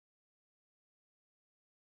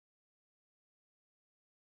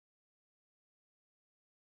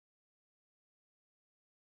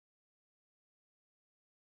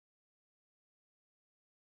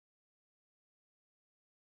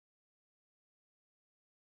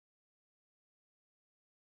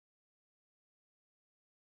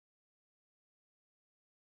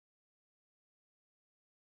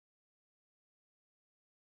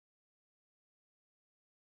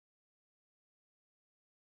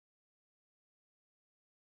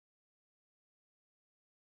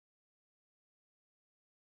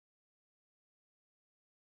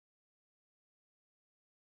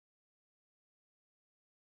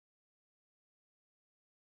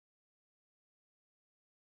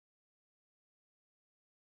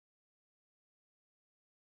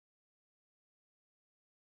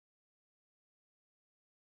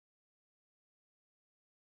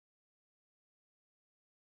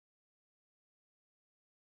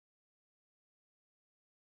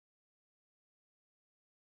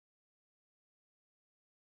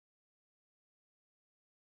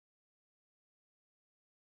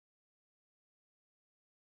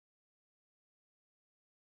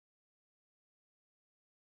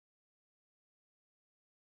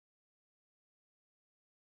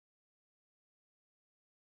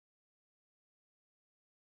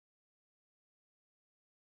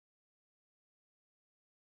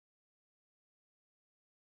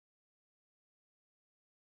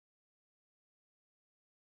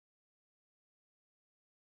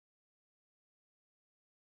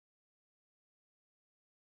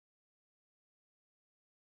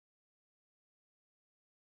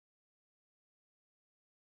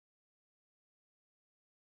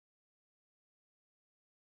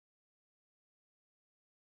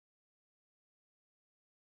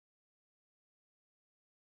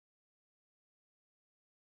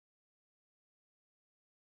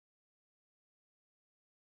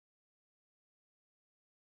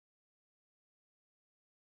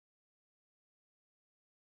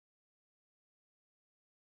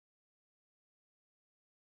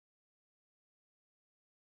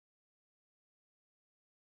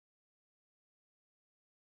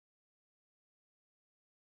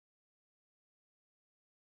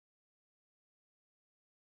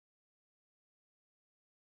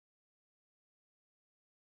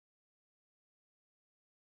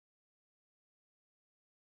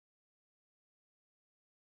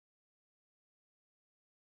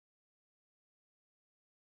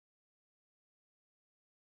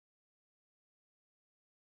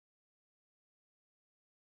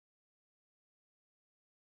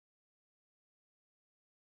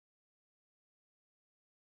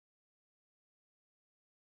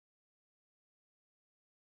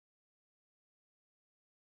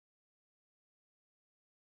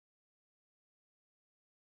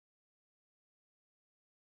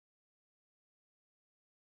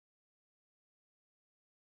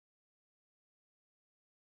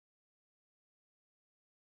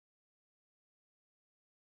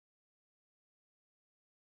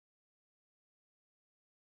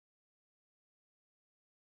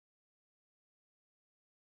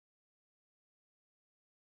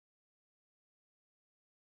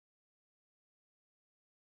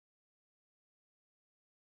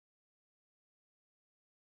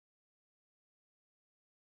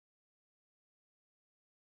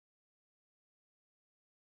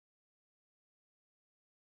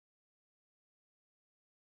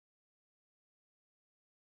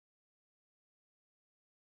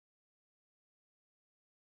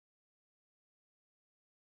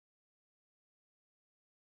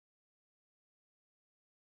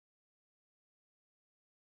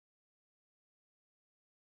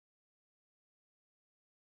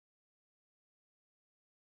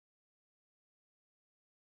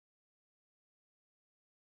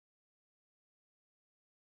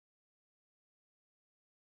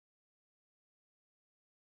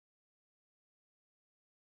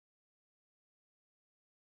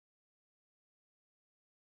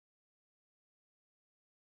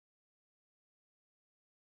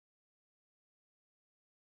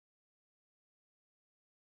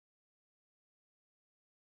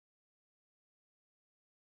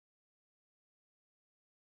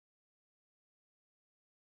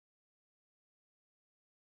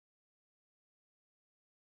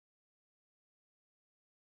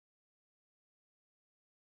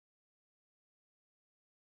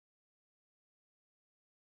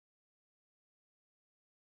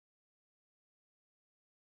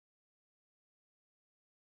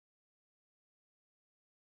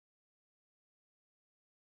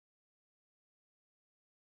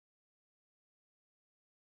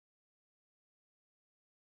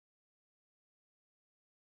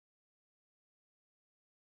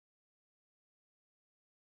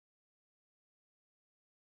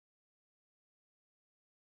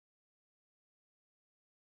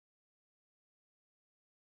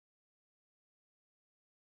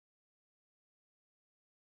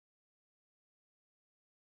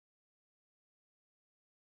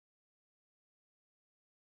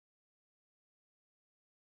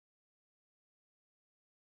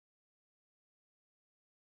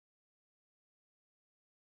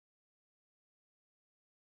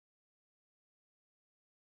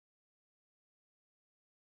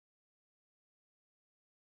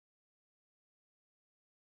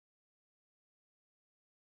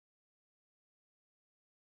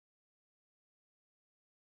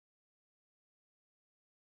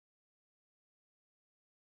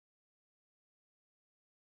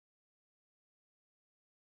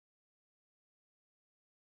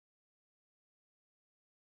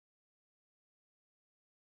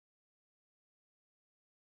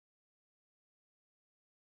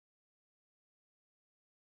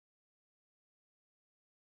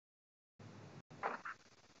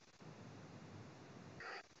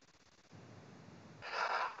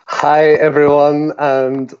Hi, everyone,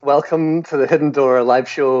 and welcome to the Hidden Door live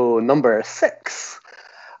show number 6.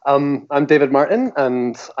 I'm David Martin,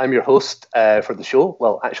 and I'm your host for the show.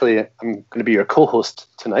 Well, actually, I'm going to be your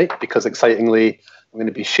co-host tonight because, excitingly, I'm going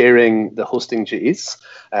to be sharing the hosting duties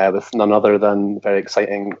with none other than very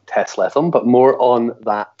exciting Tess Letham, but more on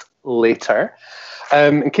that later.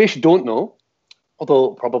 In case you don't know,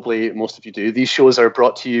 although probably most of you do, these shows are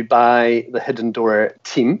brought to you by the Hidden Door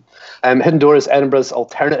team. Hidden Door is Edinburgh's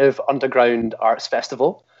alternative underground arts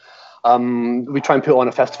festival. We try and put on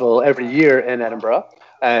a festival every year in Edinburgh,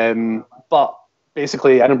 but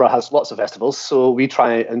basically Edinburgh has lots of festivals, so we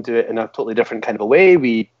try and do it in a totally different kind of a way.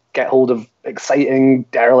 We get hold of exciting,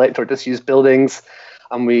 derelict or disused buildings,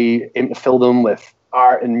 and we aim to fill them with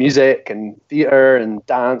art and music and theatre and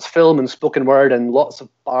dance, film and spoken word and lots of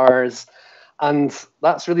bars. And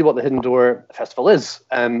that's really what the Hidden Door Festival is,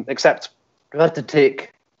 except we had to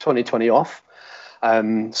take 2020 off.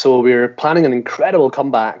 So we're planning an incredible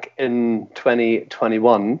comeback in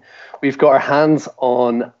 2021. We've got our hands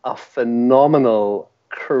on a phenomenal,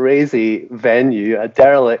 crazy venue, a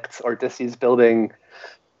derelict or disused building,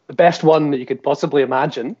 the best one that you could possibly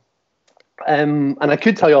imagine. And I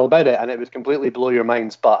could tell you all about it, and it would completely blow your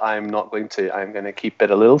minds, but I'm not going to. I'm going to keep it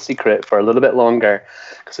a little secret for a little bit longer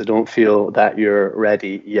because I don't feel that you're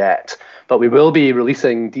ready yet. But we will be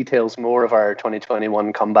releasing details more of our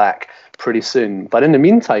 2021 comeback pretty soon. But in the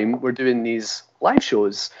meantime, we're doing these live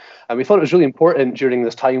shows, and we thought it was really important during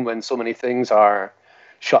this time when so many things are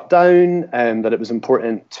shut down, and that it was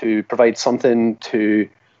important to provide something to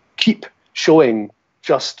keep showing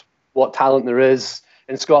just what talent there is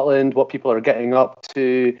in Scotland, what people are getting up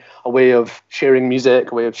to, a way of sharing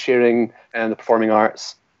music, a way of sharing the performing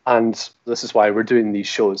arts. And this is why we're doing these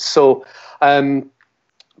shows. So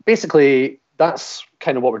basically, that's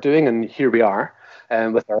kind of what we're doing. And here we are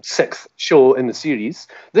with our 6th show in the series.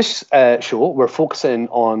 This show, we're focusing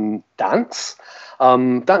on dance.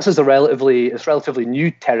 Dance is relatively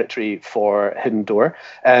new territory for Hidden Door.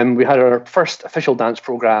 We had our first official dance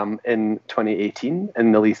programme in 2018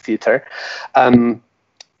 in the Leith Theatre.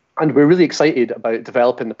 And we're really excited about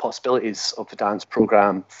developing the possibilities of the dance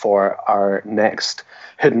programme for our next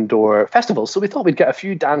Hidden Door festival. So we thought we'd get a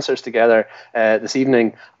few dancers together this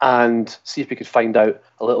evening and see if we could find out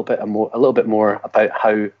a little bit more about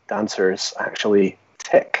how dancers actually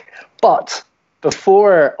tick. But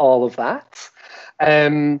before all of that,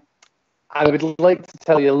 I would like to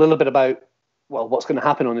tell you a little bit about what's going to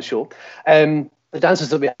happen on the show. The dancers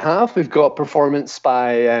that we have, we've got performance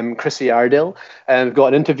by Chrissie Ardill, and we've got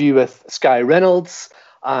an interview with Skye Reynolds,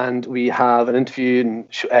 and we have an interview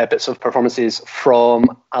and bits of performances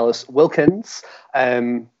from Alice Wilkins,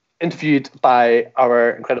 interviewed by our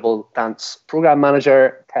incredible dance program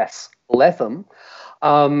manager, Tess Letham.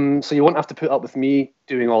 So you won't have to put up with me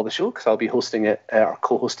doing all the show because I'll be hosting it or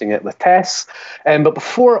co-hosting it with Tess. But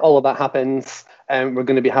before all of that happens, we're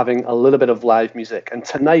going to be having a little bit of live music. And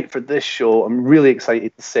tonight for this show, I'm really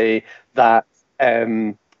excited to say that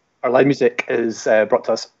our live music is brought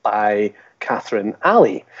to us by Katherine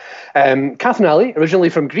Aly. Katherine Aly, originally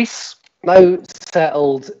from Greece, now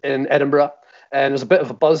settled in Edinburgh. And there's a bit of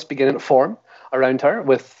a buzz beginning to form around her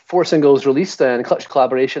with 4 singles released and clutch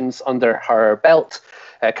collaborations under her belt.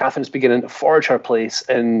 Catherine's beginning to forge her place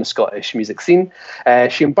in the Scottish music scene.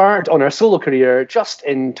 She embarked on her solo career just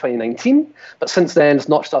in 2019, but since then has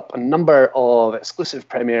notched up a number of exclusive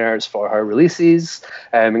premieres for her releases,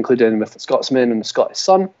 including with The Scotsman and The Scottish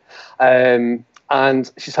Sun.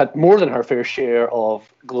 And she's had more than her fair share of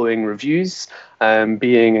glowing reviews,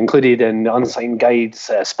 being included in the Unsigned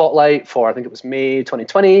Guide's Spotlight for, I think it was May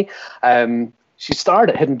 2020. She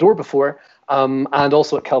starred at Hidden Door before, and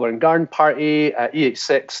also at Kelburn Garden Party,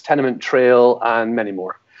 E06, Tenement Trail, and many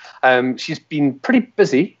more. She's been pretty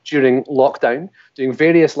busy during lockdown, doing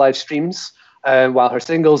various live streams, while her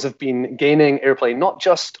singles have been gaining airplay not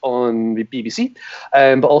just on the BBC,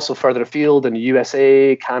 but also further afield in the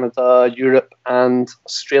USA, Canada, Europe, and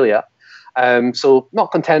Australia. So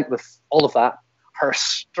not content with all of that, her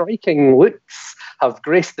striking looks have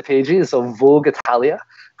graced the pages of Vogue Italia,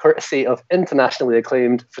 courtesy of internationally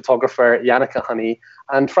acclaimed photographer Yannicka Honey,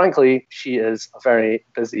 and frankly, she is a very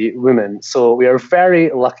busy woman. So we are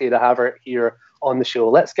very lucky to have her here on the show.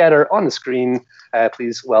 Let's get her on the screen.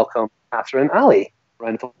 Please welcome Katherine Aly.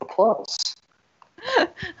 Round of applause.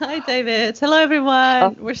 Hi, David. Hello,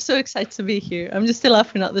 everyone. We're so excited to be here. I'm just still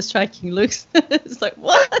laughing at the striking looks. It's like,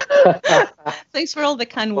 what? Thanks for all the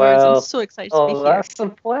kind words. I'm so excited to be here. That's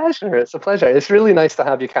a pleasure. It's really nice to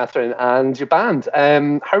have you, Katherine, and your band.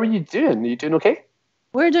 How are you doing? Are you doing okay?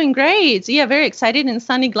 We're doing great. Yeah, very excited in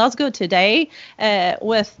sunny Glasgow today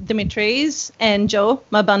with Dimitris and Joe,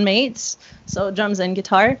 my bandmates. So drums and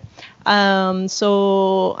guitar.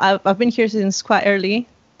 So I've been here since quite early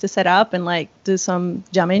to set up and like do some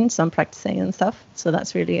jamming, some practicing and stuff. So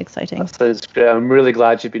that's really exciting. That sounds great. I'm really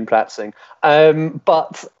glad you've been practicing.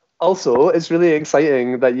 But also, it's really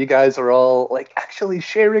exciting that you guys are all like actually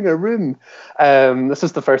sharing a room. This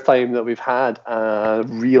is the first time that we've had a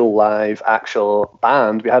real live actual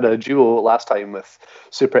band. We had a duo last time with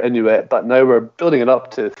Super Inuit, but now we're building it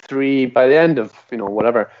up to 3. By the end of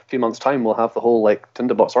whatever, a few months' time, we'll have the whole like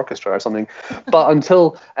Tinderbox Orchestra or something. But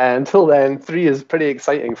until then, 3 is pretty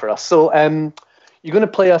exciting for us. So you're going to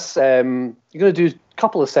play us. You're going to do a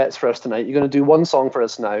couple of sets for us tonight. You're going to do one song for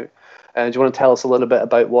us now. Do you want to tell us a little bit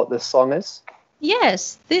about what this song is?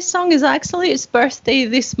 Yes, this song is actually its birthday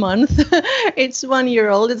this month. It's 1 year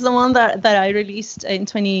old. It's the one that I released in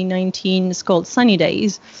 2019. It's called Sunny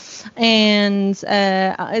Days. And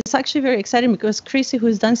it's actually very exciting because Chrissie,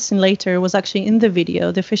 who's dancing later, was actually in the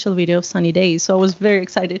video, the official video of Sunny Days. So I was very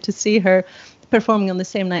excited to see her performing on the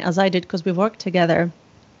same night as I did because we worked together.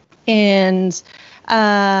 And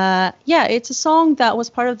it's a song that was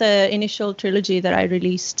part of the initial trilogy that I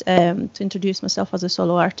released to introduce myself as a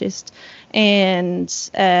solo artist. And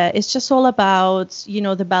it's just all about,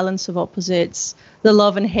 the balance of opposites, the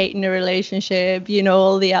love and hate in a relationship,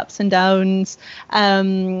 all the ups and downs,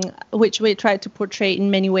 which we tried to portray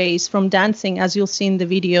in many ways, from dancing, as you'll see in the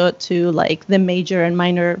video, to like the major and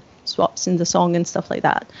minor swaps in the song and stuff like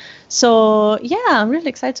that. So yeah, I'm really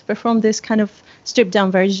excited to perform this kind of stripped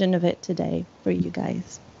down version of it today for you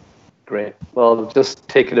guys. Great. Well, just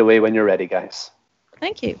take it away when you're ready, guys.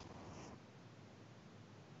 Thank you.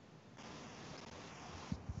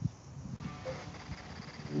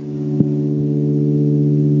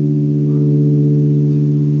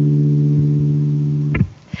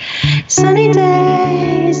 Sunny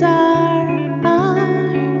days are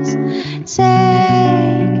ours.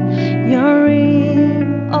 Take your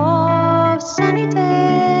ring. Oh, sunny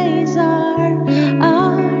days are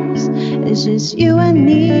ours. It's just you and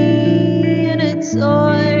me, and it's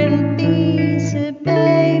on a piece of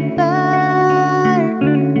paper.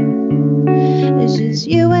 It's just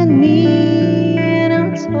you and me, and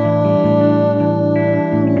I'm told.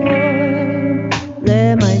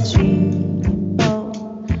 Let my dream.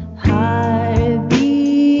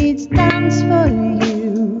 For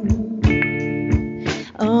you,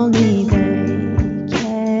 only they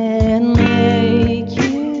can make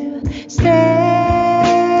you stay.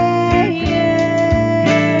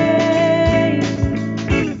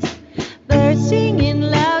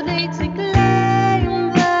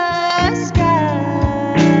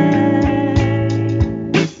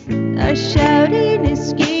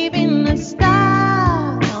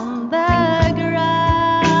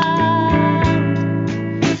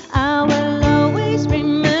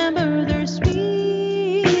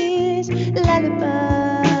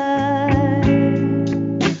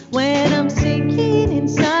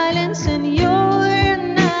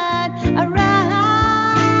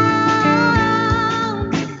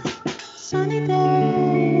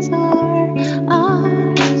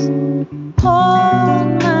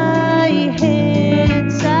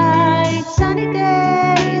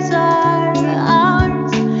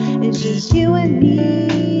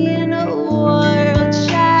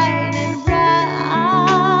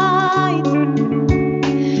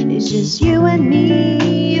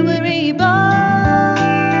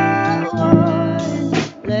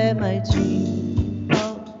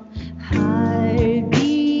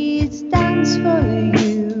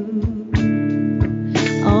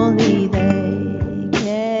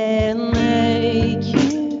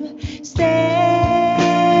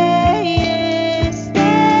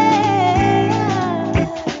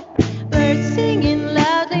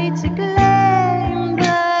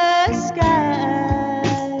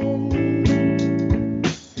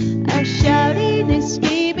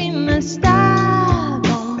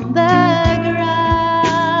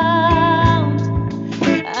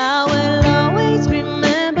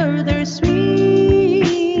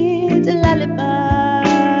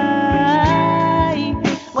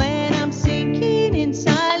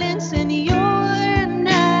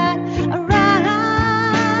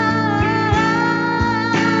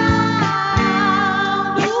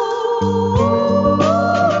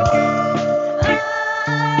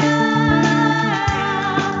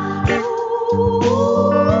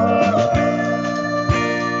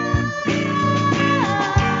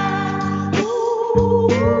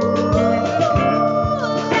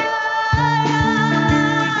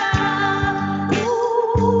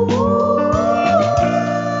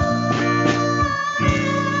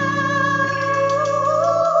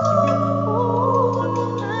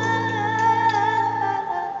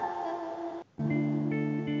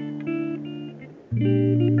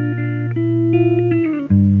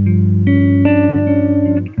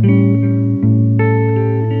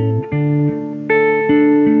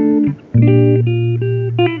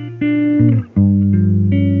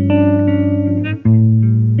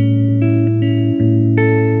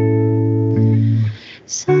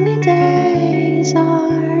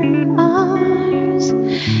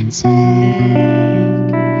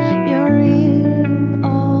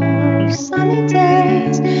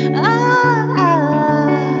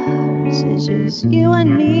 just you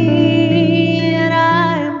and me, and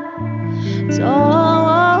I'm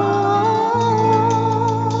torn.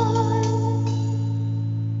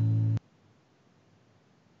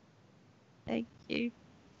 Thank you.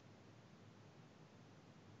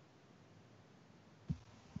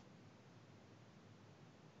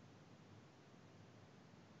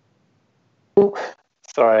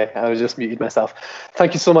 Sorry, I was just muted myself.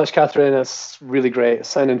 Thank you so much, Katherine. It's really great,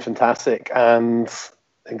 sounding fantastic, and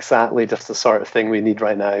exactly just the sort of thing we need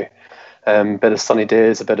right now. A bit of sunny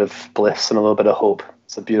days, a bit of bliss, and a little bit of hope.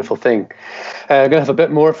 It's a beautiful thing. I'm going to have a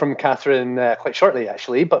bit more from Katherine quite shortly,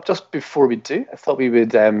 actually. But just before we do, I thought we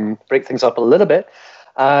would break things up a little bit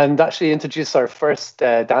and actually introduce our first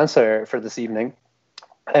dancer for this evening.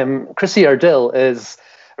 Chrissie Ardill is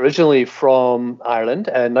originally from Ireland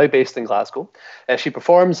and now based in Glasgow. She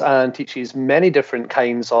performs and teaches many different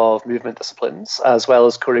kinds of movement disciplines, as well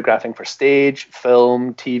as choreographing for stage,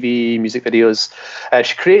 film, TV, music videos.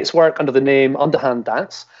 She creates work under the name Underhand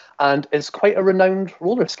Dance and is quite a renowned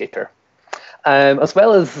roller skater, as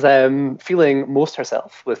well as feeling most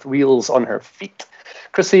herself with wheels on her feet.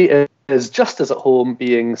 Chrissie is just as at home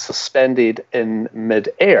being suspended in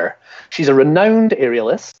mid-air. She's a renowned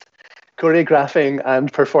aerialist, choreographing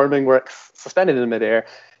and performing works suspended in mid-air,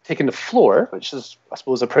 taking the floor, which is, I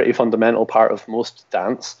suppose, a pretty fundamental part of most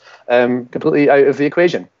dance, completely out of the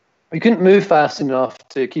equation. We couldn't move fast enough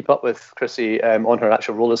to keep up with Chrissie on her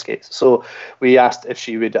actual roller skates, so we asked if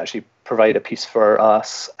she would actually provide a piece for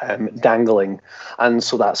us dangling, and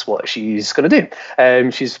so that's what she's going to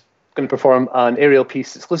do. She's going to perform an aerial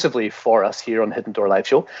piece exclusively for us here on Hidden Door Live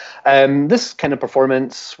Show. This kind of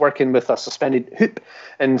performance, working with a suspended hoop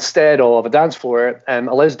instead of a dance floor,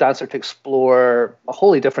 allows the dancer to explore a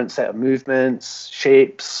wholly different set of movements,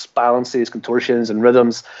 shapes, balances, contortions, and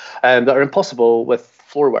rhythms that are impossible with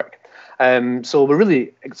floor work. So we're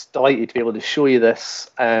really delighted to be able to show you this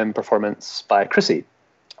performance by Chrissie.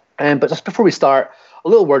 But just before we start, a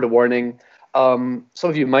little word of warning. Some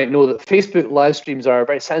of you might know that Facebook live streams are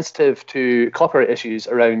very sensitive to copyright issues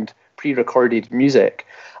around pre-recorded music,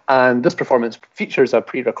 and this performance features a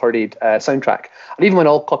pre-recorded soundtrack. And even when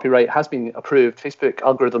all copyright has been approved, Facebook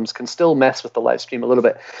algorithms can still mess with the live stream a little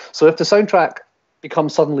bit. So if the soundtrack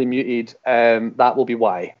becomes suddenly muted, that will be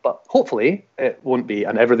why. But hopefully it won't be,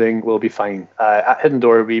 and everything will be fine. At Hidden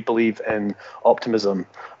Door, we believe in optimism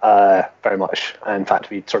very much. In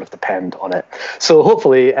fact, we sort of depend on it. So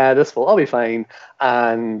hopefully this will all be fine.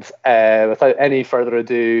 And without any further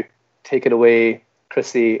ado, take it away,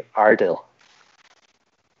 Chrissie Ardill.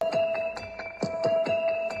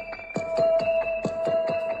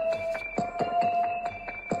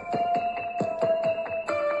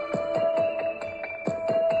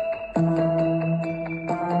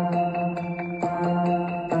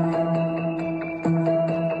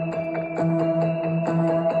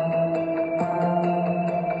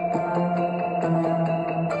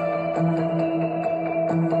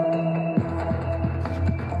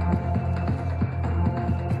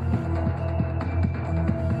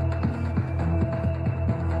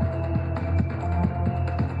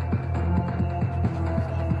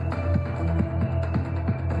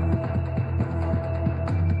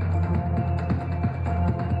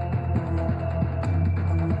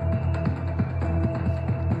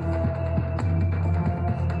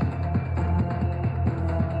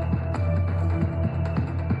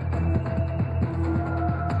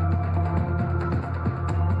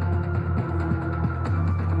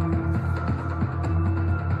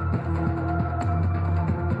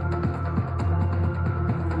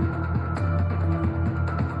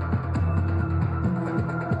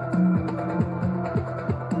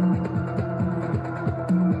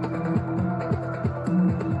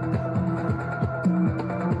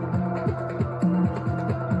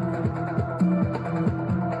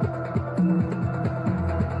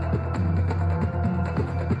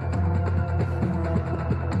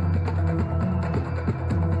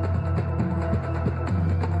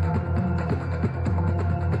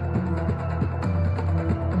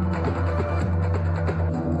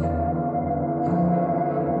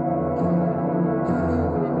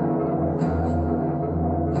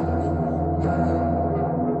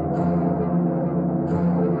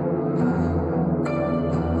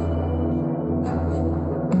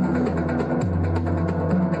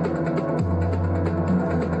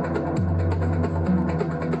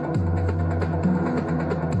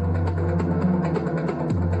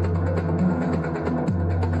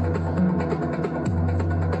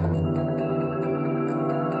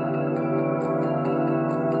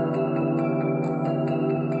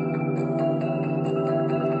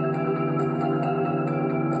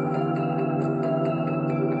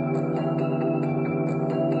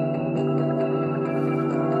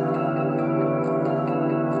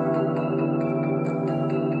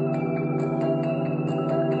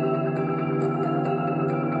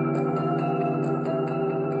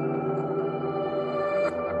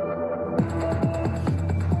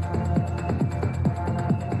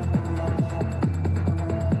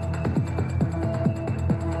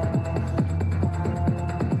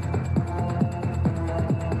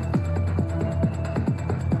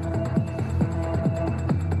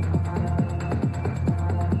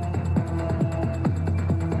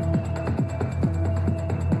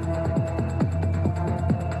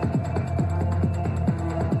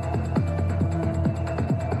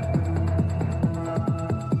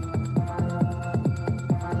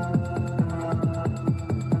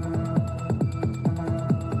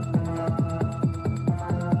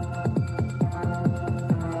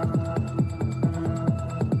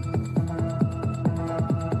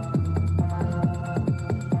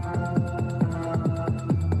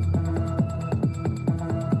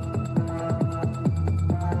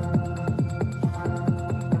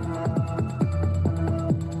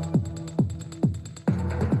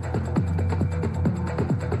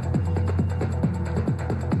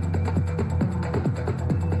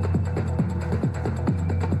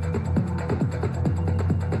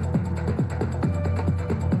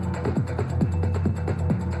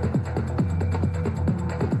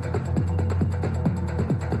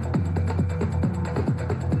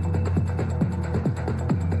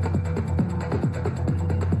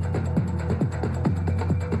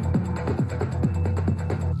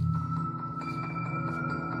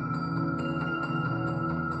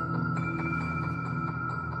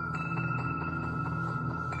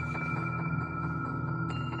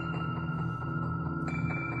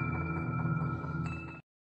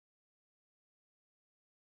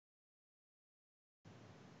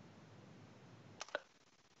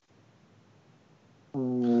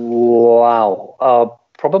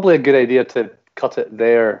 probably a good idea to cut it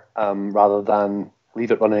there rather than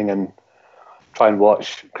leave it running and try and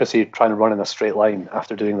watch Chrissie trying to run in a straight line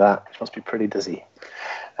after doing that, which must be pretty dizzy.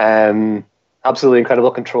 Absolutely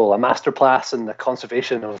incredible control, a masterclass in the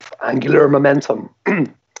conservation of angular momentum.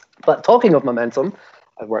 But talking of momentum,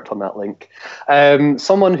 I've worked on that link.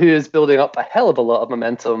 Someone who is building up a hell of a lot of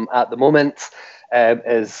momentum at the moment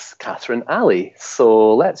is Katherine Aly.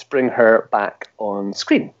 So let's bring her back on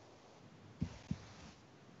screen.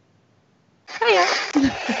 Hiya.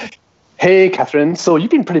 Hey, Katherine. So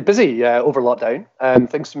you've been pretty busy over lockdown.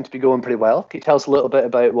 Things seem to be going pretty well. Can you tell us a little bit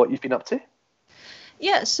about what you've been up to?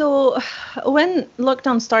 Yeah, so when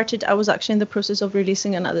lockdown started, I was actually in the process of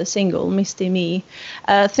releasing another single, Misty Me.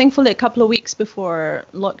 Thankfully, a couple of weeks before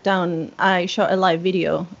lockdown, I shot a live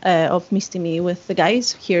video of Misty Me with the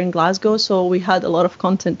guys here in Glasgow, so we had a lot of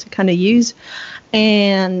content to kind of use.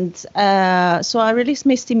 And so I released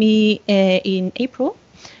Misty Me in April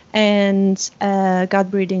and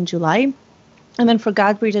Godbreed in July. And then for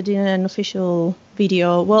Godbreed, I did an official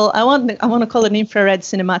video. Well, I want to call it an infrared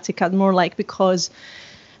cinematic cut, more like, because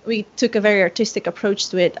we took a very artistic approach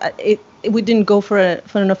to it. We didn't go for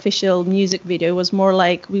an official music video. It was more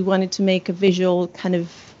like we wanted to make a visual kind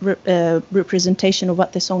of representation of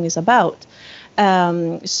what the song is about.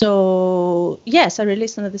 So yes, I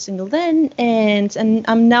released another single then, and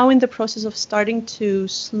I'm now in the process of starting to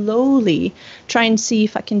slowly try and see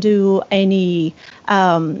if I can do any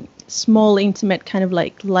small, intimate kind of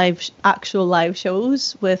like actual live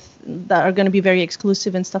shows that are going to be very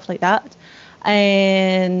exclusive and stuff like that.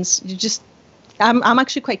 And I'm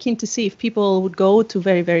actually quite keen to see if people would go to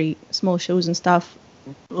very, very small shows and stuff.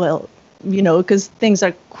 Well, because things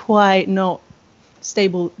are quite not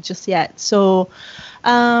stable just yet. So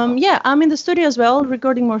yeah, I'm in the studio as well,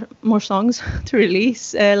 recording more songs to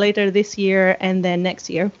release later this year and then next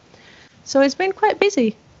year. So it's been quite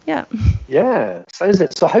busy. Yeah, sounds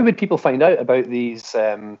it. So how would people find out about these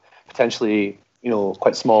potentially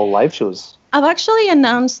quite small live shows? I've actually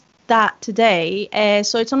announced that today,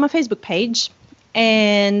 so it's on my Facebook page,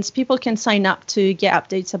 and people can sign up to get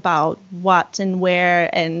updates about what and where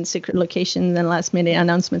and secret locations and last minute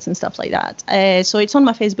announcements and stuff like that. So it's on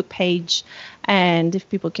my Facebook page, and if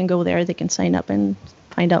people can go there, they can sign up and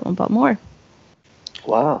find out about more.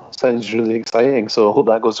 Wow, sounds really exciting. So I hope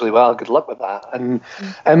that goes really well. Good luck with that. And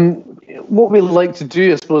what we like to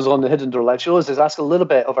do, I suppose, on the Hidden Door Live shows is ask a little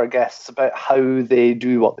bit of our guests about how they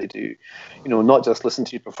do what they do. Not just listen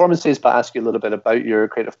to your performances, but ask you a little bit about your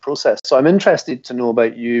creative process. So I'm interested to know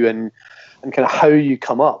about you and kind of how you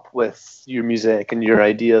come up with your music and your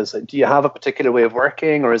ideas. Do you have a particular way of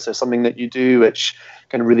working, or is there something that you do which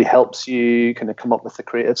kind of really helps you kind of come up with the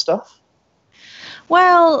creative stuff?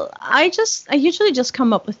 Well, I usually just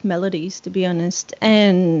come up with melodies, to be honest.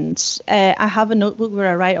 And I have a notebook where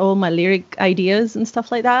I write all my lyric ideas and stuff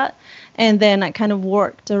like that. And then I kind of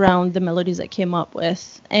worked around the melodies I came up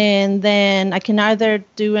with. And then I can either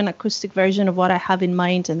do an acoustic version of what I have in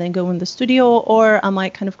mind and then go in the studio, or I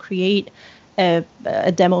might kind of create a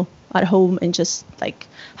demo at home and just like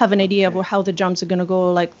have an idea of how the drums are going to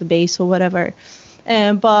go, like the bass or whatever.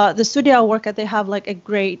 But the studio I work at, they have like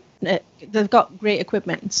they've got great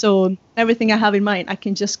equipment. So everything I have in mind, I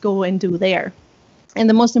can just go and do there. And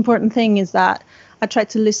the most important thing is that I try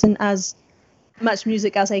to listen as much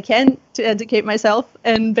music as I can to educate myself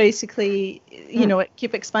and basically,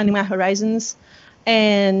 keep expanding my horizons.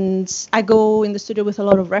 And I go in the studio with a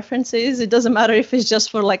lot of references. It doesn't matter if it's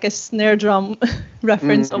just for like a snare drum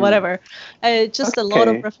reference or whatever. Just a lot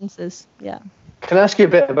of references. Yeah. Can I ask you a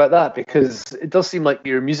bit about that? Because it does seem like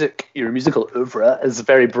your musical oeuvre is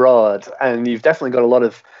very broad, and you've definitely got a lot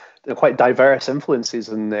of quite diverse influences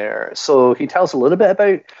in there. So can you tell us a little bit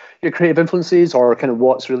about your creative influences, or kind of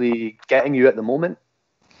what's really getting you at the moment?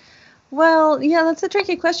 Well, yeah, that's a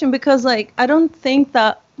tricky question, because like I don't think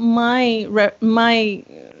that my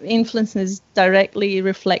influences directly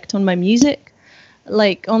reflect on my music.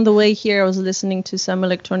 Like on the way here, I was listening to some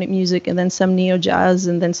electronic music and then some neo jazz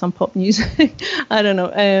and then some pop music. I don't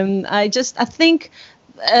know. I think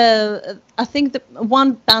the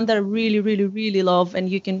one band that I really, really, really love, and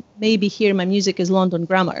you can maybe hear my music, is London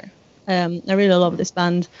Grammar. I really love this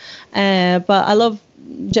band. But I love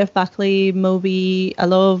Jeff Buckley, Moby. I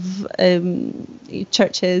love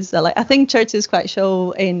Churches. I think Churches quite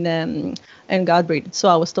show in Godbreed, so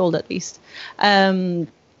I was told at least.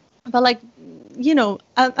 But like,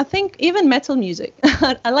 I think even metal music,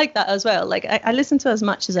 I like that as well. Like I listen to as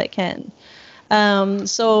much as I can.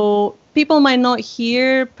 So people might not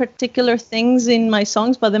hear particular things in my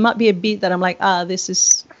songs, but there might be a beat that I'm like, this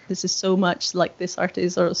is so much like this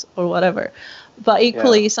artist or whatever. But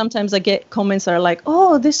equally, sometimes I get comments that are like,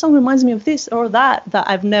 "Oh, this song reminds me of this or that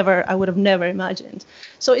I would have never imagined."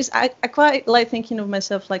 So I quite like thinking of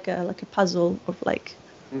myself like a puzzle of like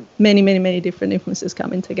many, many, many different influences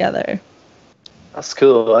coming together. That's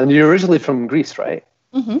cool. And you're originally from Greece, right?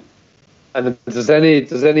 Mm-hmm. And does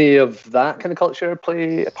any of that kind of culture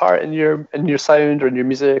play a part in your sound or in your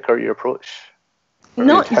music or your approach? Or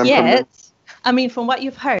Not your yet. I mean, from what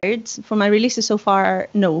you've heard from my releases so far,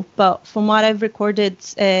 no. But from what I've recorded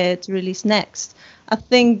to release next, I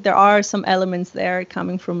think there are some elements there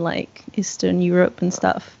coming from like Eastern Europe and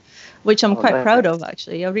stuff, which I'm quite proud of,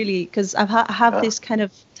 actually. I really, because I have this kind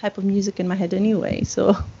of type of music in my head anyway,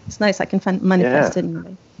 so it's nice I can manifest it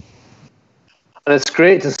anyway. And it's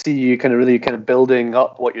great to see you kind of building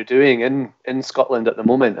up what you're doing in Scotland at the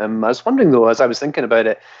moment. I was wondering though, as I was thinking about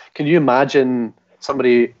it, can you imagine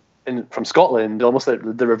somebody from Scotland, almost like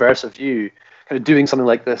the reverse of you, kind of doing something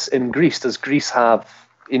like this in Greece? Does Greece have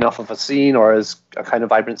enough of a scene, or is a kind of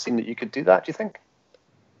vibrant scene that you could do that, do you think?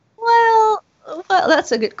 Well,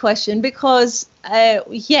 that's a good question, because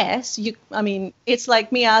yes, I mean, it's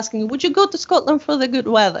like me asking, would you go to Scotland for the good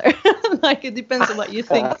weather? Like, it depends on what you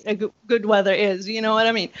think good weather is, you know what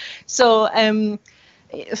I mean? So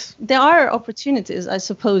there are opportunities, I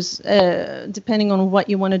suppose, depending on what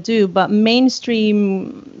you want to do, but the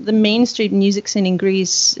mainstream music scene in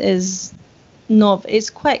Greece is it's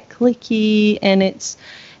quite cliquey,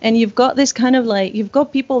 and you've got this kind of like, you've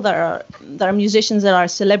got people that are musicians that are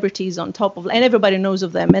celebrities on top of, and everybody knows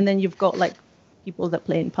of them, and then you've got like people that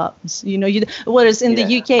play in pubs, you know. Whereas in the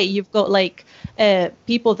UK, you've got like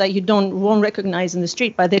people that you won't recognize in the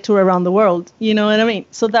street, but they tour around the world, you know what I mean?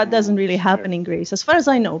 So that doesn't really happen in Greece, as far as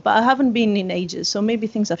I know. But I haven't been in ages, so maybe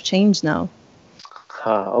things have changed now.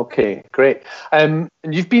 Okay, great. And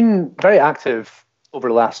you've been very active over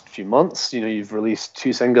the last few months. You know, you've released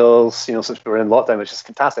 2 singles, you know, since we were in lockdown, which is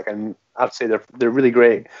fantastic. And I have to say they're really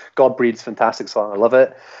great. God Breed's fantastic song. I love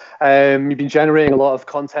it. You've been generating a lot of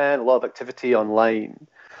content, a lot of activity online.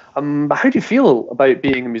 But how do you feel about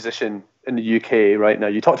being a musician in the UK right now?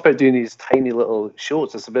 You talked about doing these tiny little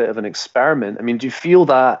shows. It's a bit of an experiment. I mean, do you feel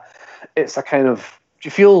that it's do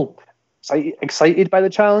you feel excited by the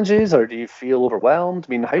challenges, or do you feel overwhelmed? I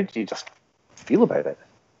mean, how do you just feel about it?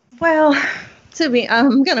 Well,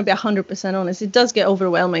 I'm going to be 100% honest. It does get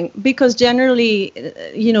overwhelming, because generally,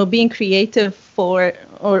 you know, being creative for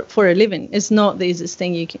a living is not the easiest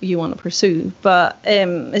thing you want to pursue. But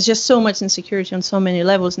it's just so much insecurity on so many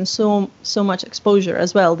levels, and so much exposure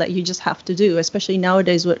as well that you just have to do, especially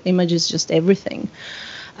nowadays where image is just everything.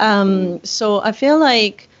 So I feel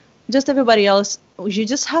like just everybody else, you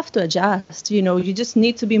just have to adjust. You know, you just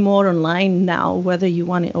need to be more online now, whether you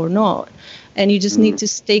want it or not. And you just need to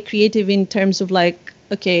stay creative in terms of like,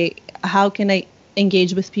 okay, how can I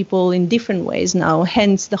engage with people in different ways now?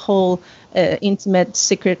 Hence the whole intimate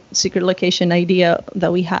secret location idea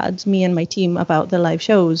that we had, me and my team, about the live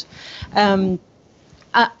shows. I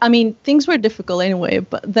mean, things were difficult anyway,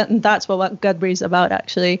 but that's what God Breed is about,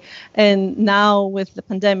 actually. And now with the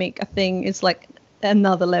pandemic, I think it's like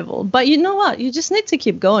another level. But you know what? You just need to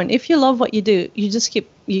keep going. If you love what you do, you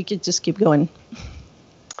could just keep going.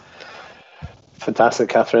 Fantastic,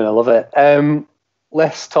 Katherine. I love it.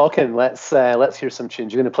 Less talking. Let's hear some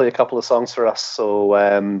tunes. You're going to play a couple of songs for us. So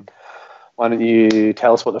why don't you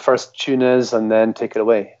tell us what the first tune is and then take it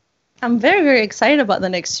away? I'm very, very excited about the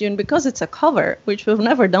next tune because it's a cover, which we've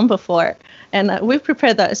never done before. And we've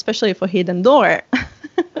prepared that especially for Hidden Door.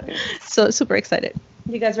 Nice. So super excited.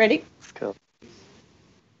 You guys ready? Let's go.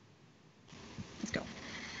 Let's go.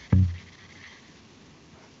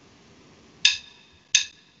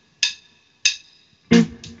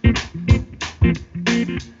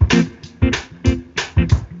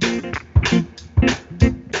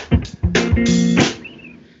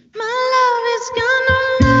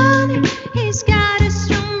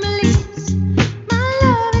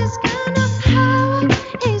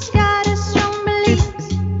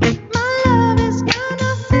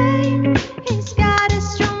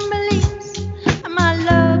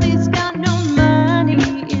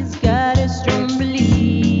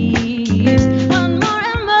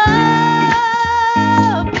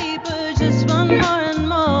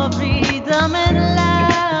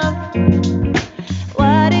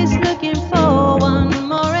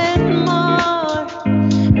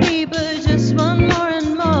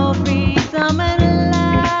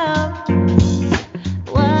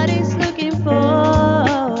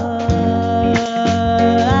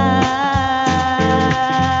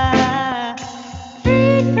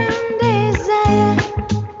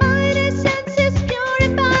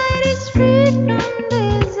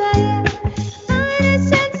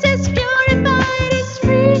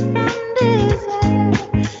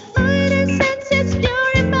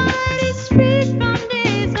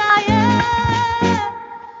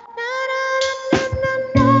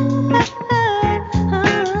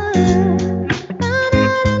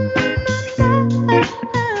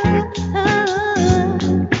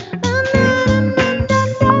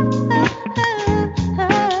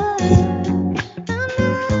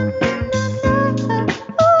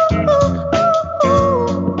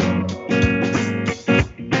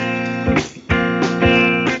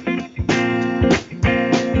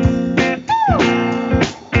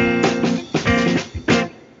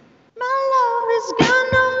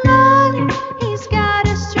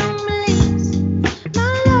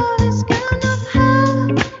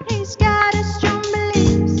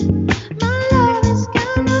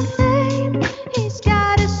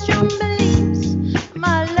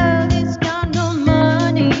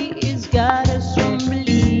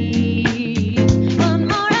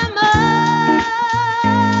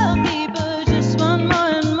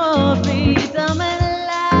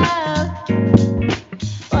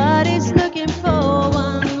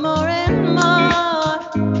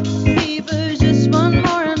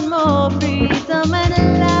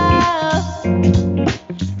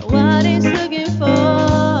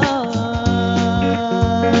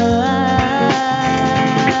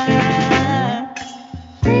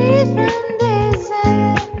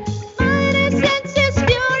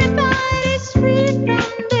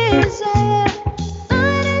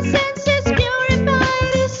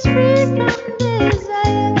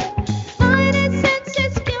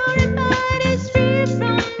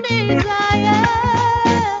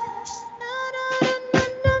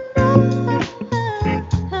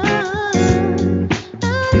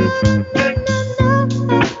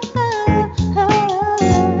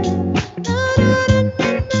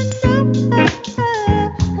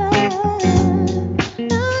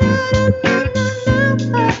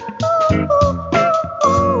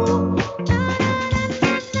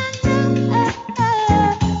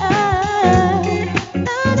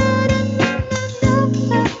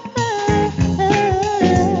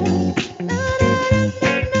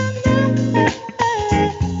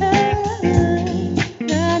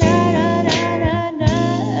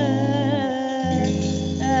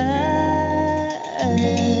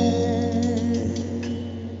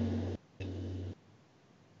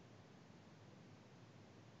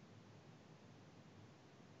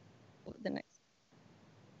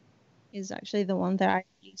 is actually the one that I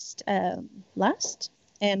released last.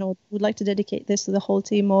 And I would like to dedicate this to the whole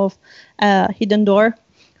team of Hidden Door,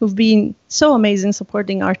 who've been so amazing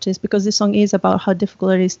supporting artists, because this song is about how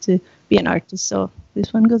difficult it is to be an artist. So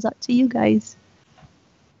this one goes out to you guys.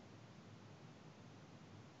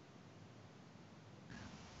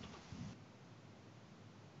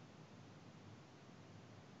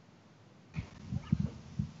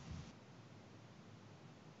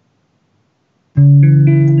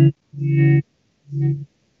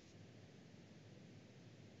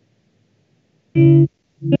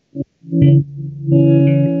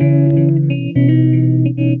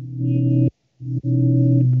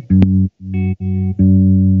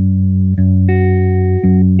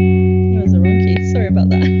 That was the wrong key. Sorry about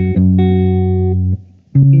that.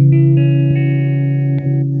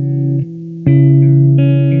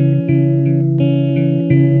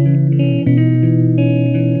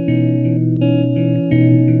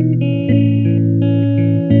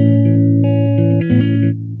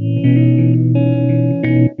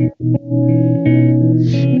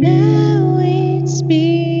 Now it's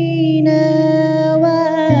been a while.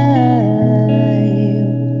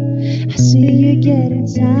 I see you getting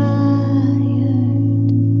tired.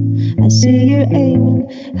 I see you aiming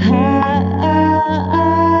high.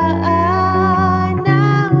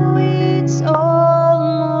 Now it's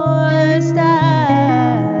almost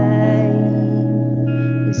time.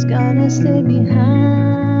 Who's gonna stay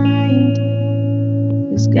behind?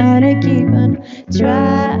 Who's gonna keep on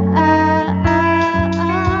trying?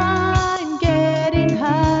 Getting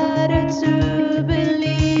harder to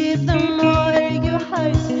believe. The more you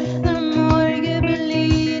hurt, the more you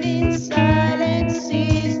bleed in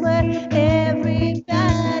silences where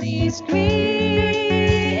everybody's screaming.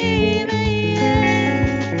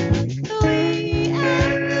 We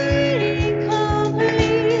are incomplete,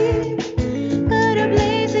 but our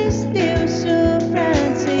blaze is still so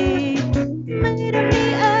frantic. Made of the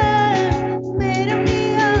earth, made of the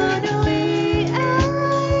earth. We are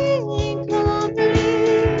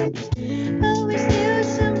incomplete, but we're still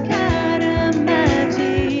some kind of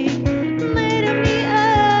magic. Made of the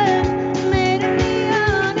earth, made of the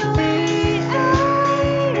earth. We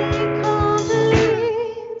are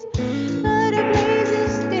incomplete, but our blaze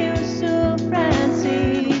is still so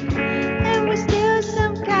frantic, and we're still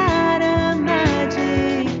some kind of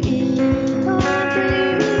magic. Incomplete,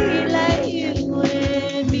 like you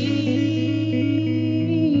and me.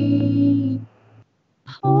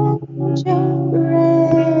 Hold your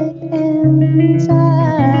breath and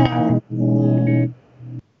time.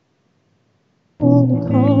 Hold it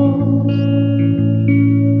close.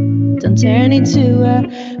 Don't turn into a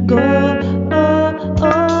ghost.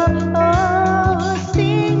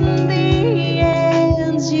 In the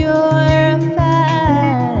end, you're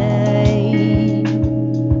fine.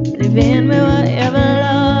 Living with whatever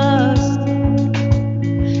lost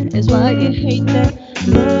is why you hate the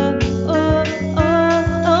most.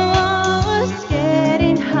 It's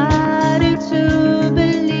getting harder to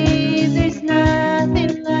believe there's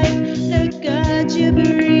nothing like the God you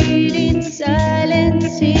breathe in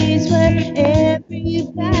silences where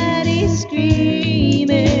everybody's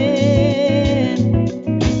screaming.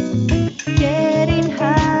 Getting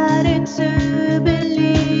harder to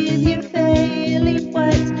believe you're failing,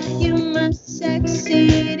 but you must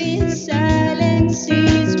succeed in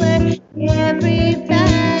silences where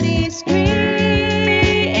everybody's screaming.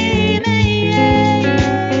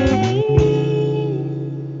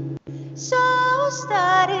 So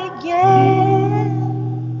start again.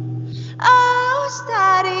 Oh,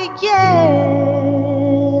 start again.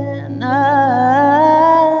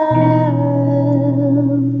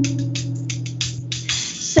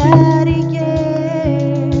 Start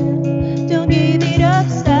again. Don't give it up.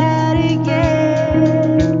 Start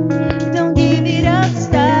again. Don't give it up.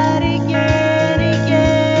 Start again,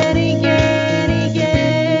 again, again,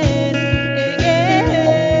 again,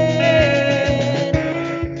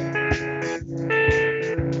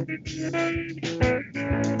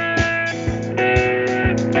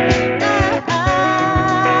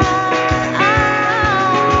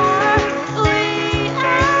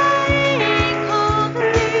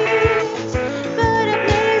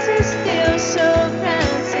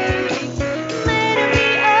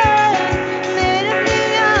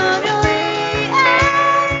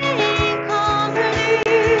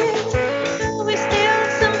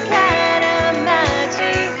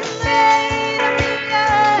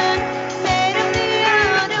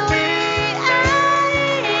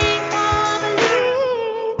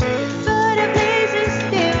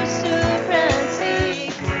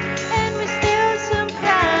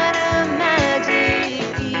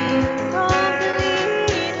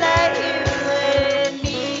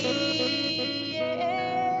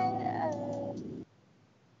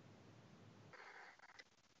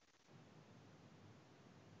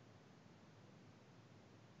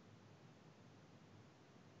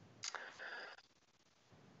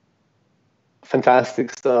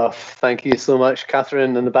 Fantastic stuff. Thank you so much,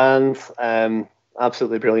 Katherine and the band.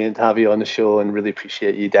 Absolutely brilliant to have you on the show, and really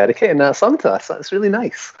appreciate you dedicating that song to us. That's really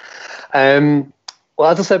nice. Well,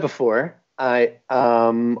 as I said before, I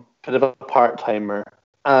am a bit of a part-timer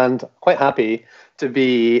and quite happy to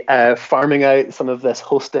be farming out some of this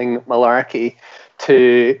hosting malarkey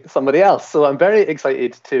to somebody else. So I'm very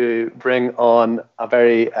excited to bring on a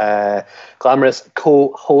very glamorous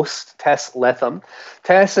co-host, Tess Letham.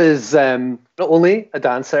 Tess is not only a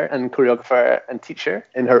dancer and choreographer and teacher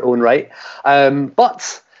in her own right,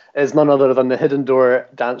 but is none other than the Hidden Door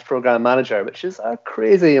dance program manager, which is a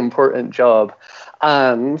crazy important job.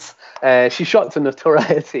 And she shot to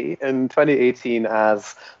notoriety in 2018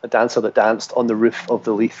 as a dancer that danced on the roof of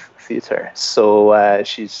the Leith Theatre. So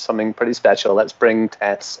she's something pretty special. Let's bring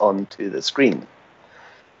Tess onto the screen.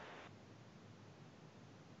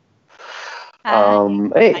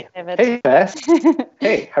 Hey, David. Hey, Tess.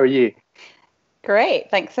 Hey, how are you? Great.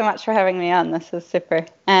 Thanks so much for having me on. This is super.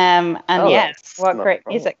 Yes, what great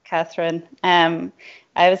music, Katherine. Katherine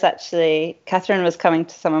was coming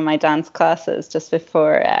to some of my dance classes just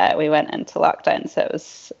before we went into lockdown. So it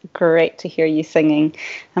was great to hear you singing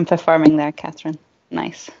and performing there, Katherine.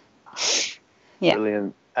 Nice. Yeah.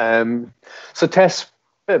 Brilliant. So Tess, a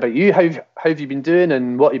bit about you. How have you been doing,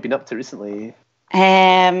 and what have you been up to recently?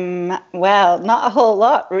 Well, not a whole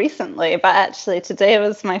lot recently, but actually today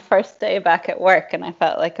was my first day back at work, and I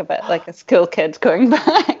felt like a bit like a school kid going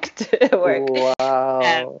back to work.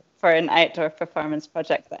 Wow. For an outdoor performance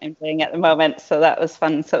project that I'm doing at the moment. So that was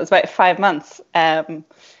fun. So it was about 5 months.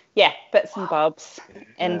 Bits and bobs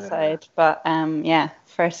inside, but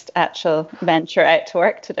first actual venture out to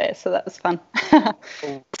work today. So that was fun.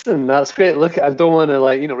 Listen, that's great. Look, I don't want to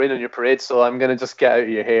rain on your parade, so I'm going to just get out of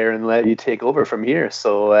your hair and let you take over from here.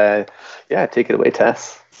 So take it away,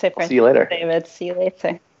 Tess. Super. I'll see you later. David, see you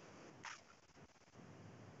later.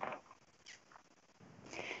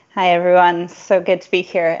 Hi everyone, so good to be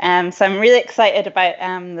here. So I'm really excited about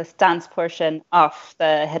this dance portion of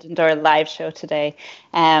the Hidden Door live show today.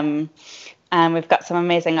 And we've got some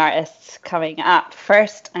amazing artists coming up.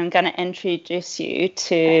 First, I'm going to introduce you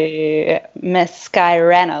to Miss Skye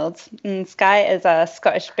Reynolds. And Skye is a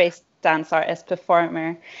Scottish-based dance artist,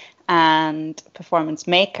 performer, and performance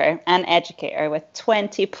maker and educator with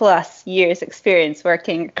 20 plus years experience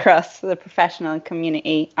working across the professional and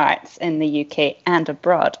community arts in the UK and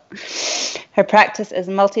abroad. Her practice is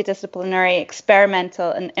multidisciplinary,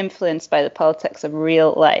 experimental, and influenced by the politics of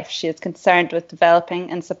real life. She is concerned with developing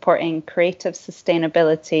and supporting creative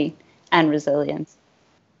sustainability and resilience.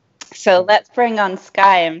 So let's bring on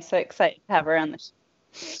Skye. I'm so excited to have her on the show.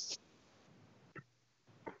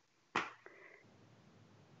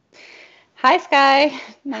 Hi, Skye.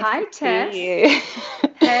 Nice Hi, Tess.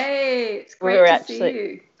 Hey, it's great to see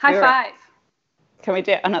you. High five. Can we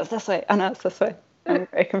do it? Oh, no, it's this way. Oh, no, it's this way. I'm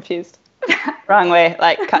very confused. Wrong way.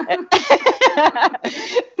 Like, cut it.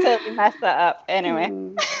 Totally messed that up. Anyway.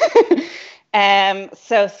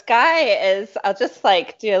 So Skye is, I'll just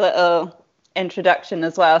do a little introduction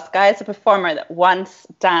as well. Skye is a performer that once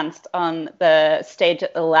danced on the stage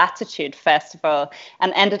at the Latitude Festival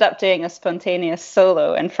and ended up doing a spontaneous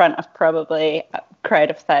solo in front of probably a crowd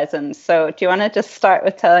of thousands. So do you want to just start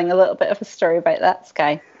with telling a little bit of a story about that,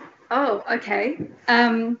 Skye? Oh, okay.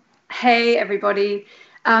 Hey, everybody.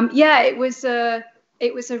 It was a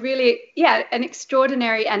really, an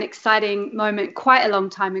extraordinary and exciting moment quite a long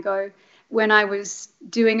time ago, when I was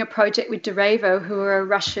doing a project with Derevo, who are a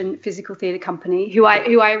Russian physical theatre company, who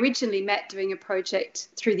I originally met doing a project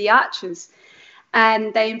through the Archers.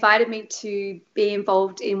 And they invited me to be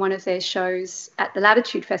involved in one of their shows at the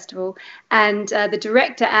Latitude Festival. And the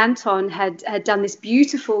director, Anton, had done this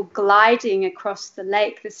beautiful gliding across the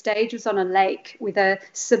lake. The stage was on a lake with a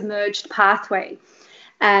submerged pathway.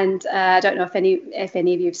 And I don't know if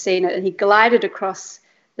any of you have seen it. And he glided across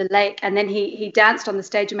the lake, and then he danced on the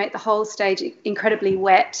stage and made the whole stage incredibly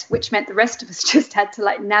wet, which meant the rest of us just had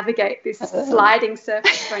to navigate this sliding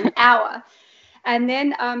surface for an hour. And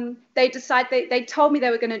then they told me they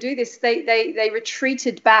were going to do this. They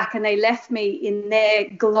retreated back and they left me in their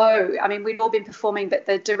glow. I mean, we'd all been performing, but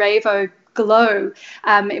the Derevo glow.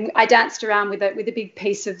 I danced around with a big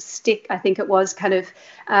piece of stick, I think it was,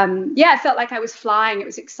 I felt like I was flying. It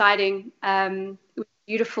was exciting.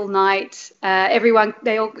 Beautiful night. Everyone,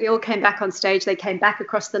 they all came back on stage. They came back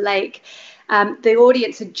across the lake. The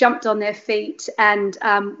audience had jumped on their feet, and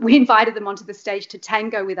we invited them onto the stage to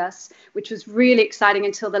tango with us, which was really exciting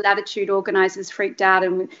until the Latitude organisers freaked out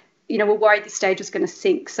and were worried the stage was going to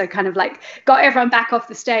sink. So got everyone back off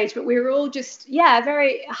the stage. But we were all just,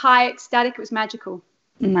 very high, ecstatic. It was magical.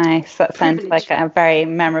 Nice. That sounds like a very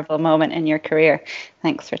memorable moment in your career.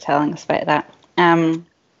 Thanks for telling us about that.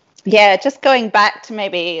 Yeah, just going back to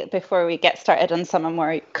maybe before we get started on some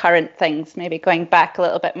more current things, maybe going back a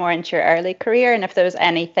little bit more into your early career, and if there was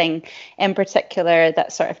anything in particular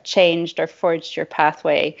that sort of changed or forged your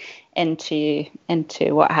pathway into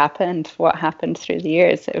what happened through the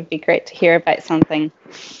years. It would be great to hear about something.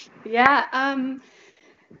 Yeah,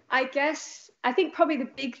 I think probably the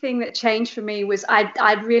big thing that changed for me was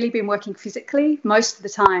I'd really been working physically most of the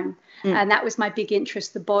time. And that was my big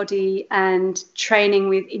interest, the body, and training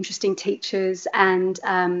with interesting teachers and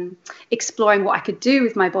exploring what I could do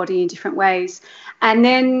with my body in different ways. And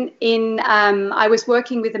then I was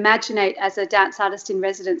working with Imaginate as a dance artist in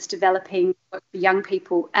residence, developing work for young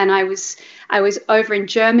people. And I was over in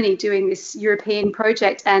Germany doing this European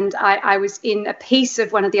project, and I was in a piece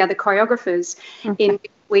of one of the other choreographers in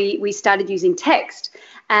we started using text.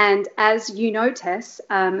 And as you know, Tess,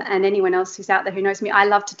 and anyone else who's out there who knows me, I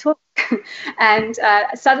love to talk. And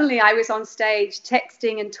suddenly I was on stage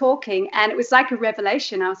texting and talking, and it was like a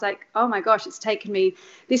revelation. I was like, oh my gosh, it's taken me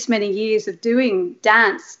this many years of doing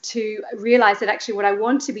dance to realize that actually what I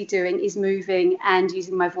want to be doing is moving and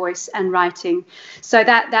using my voice and writing. So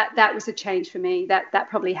that was a change for me. That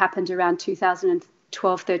probably happened around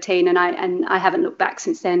 2012, 13, and I haven't looked back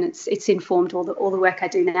since then. It's informed all the work I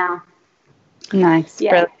do now. Nice.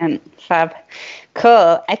 Yeah. Brilliant. Fab.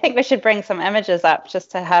 Cool. I think we should bring some images up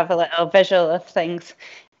just to have a little visual of things.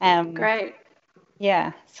 Great.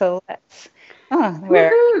 Yeah. So let's. Oh,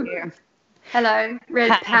 we're here. Hello,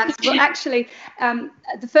 red pants. Well, actually,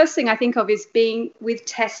 the first thing I think of is being with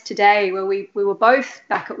Tess today, where we were both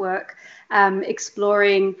back at work,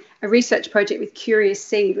 exploring a research project with Curious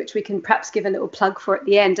Seed, which we can perhaps give a little plug for at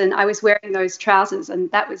the end. And I was wearing those trousers,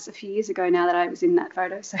 and that was a few years ago now that I was in that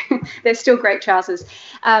photo. So they're still great trousers.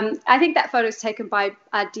 I think that photo is taken by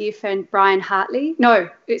our dear friend Brian Hartley. No,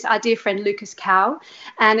 it's our dear friend Lucas Cow,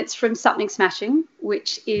 and it's from Something Smashing,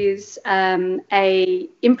 which is a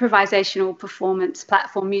improvisational performance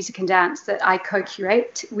platform, music and dance, that I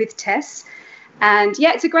co-curate with Tess. And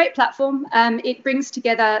yeah, it's a great platform. It brings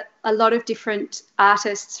together a lot of different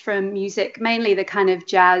artists from music, mainly the kind of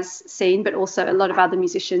jazz scene, but also a lot of other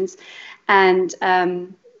musicians, and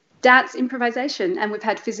dance improvisation. And we've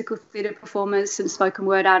had physical theatre performers, some spoken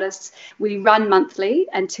word artists. We run monthly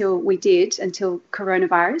until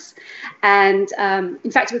coronavirus. And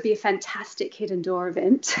in fact, it would be a fantastic hidden door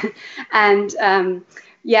event. And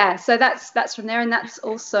yeah, so that's from there. And that's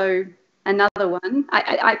also another one.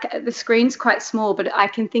 The screen's quite small, but I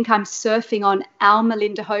can think I'm surfing on Alma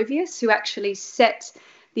Linda-Hovius, who actually set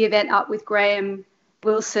the event up with Graham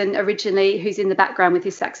Wilson originally, who's in the background with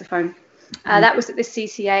his saxophone. That was at the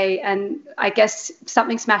CCA, and I guess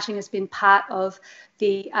Something Smashing has been part of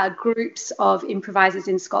the groups of improvisers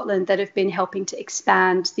in Scotland that have been helping to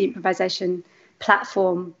expand the improvisation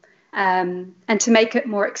platform. And to make it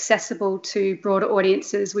more accessible to broader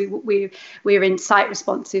audiences, we're in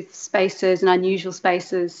site-responsive spaces and unusual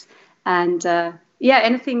spaces. And yeah,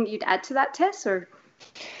 anything you'd add to that, Tess? Or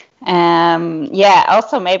yeah,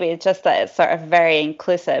 also maybe just that it's sort of very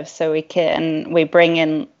inclusive, so we bring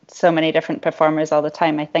in so many different performers all the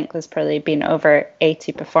time. I think there's probably been over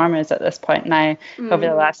 80 performers at this point now over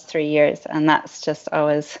the last 3 years, and that's just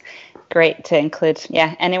always great to include,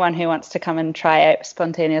 yeah, anyone who wants to come and try out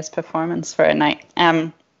spontaneous performance for a night.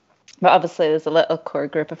 But obviously there's a little core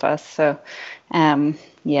group of us, so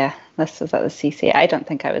yeah, this was at the CCA. I don't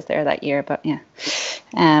think I was there that year, but yeah,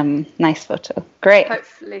 nice photo. Great.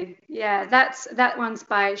 Hopefully, yeah, that one's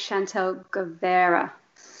by Chantal Guevara.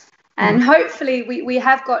 And hopefully we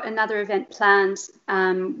have got another event planned.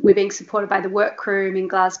 We're being supported by the Workroom in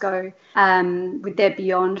Glasgow with their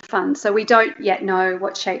Beyond Fund. So we don't yet know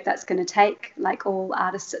what shape that's going to take. Like all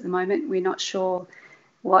artists at the moment, we're not sure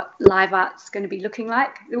what live art's going to be looking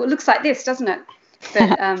like. It looks like this, doesn't it?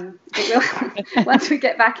 But it will once we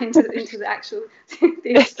get back into the actual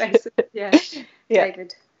theatre space. Yeah,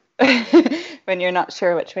 David. When you're not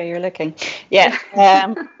sure which way you're looking. Yeah.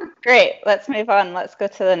 Great. Let's move on. Let's go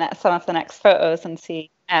to some of the next photos and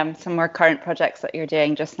see some more current projects that you're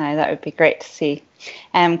doing just now. That would be great to see.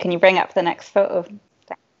 Can you bring up the next photo?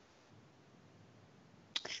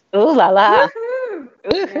 Ooh la la.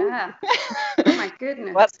 Woohoo! Yeah. Oh my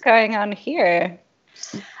goodness. What's going on here?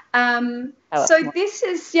 So this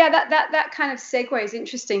is, yeah, that kind of segue is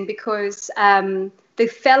interesting because the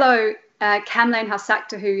fellow Kamlein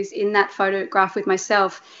Hassakta, who is in that photograph with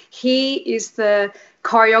myself, he is the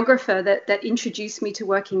choreographer that introduced me to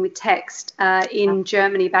working with text in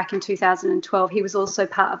Germany back in 2012. He was also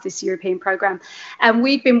part of this European program. And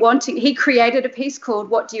we'd been he created a piece called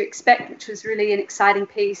What Do You Expect, which was really an exciting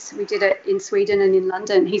piece. We did it in Sweden and in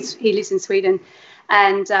London. He lives in Sweden.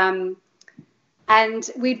 And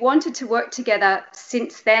we'd wanted to work together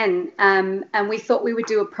since then. And we thought we would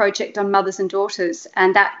do a project on mothers and daughters,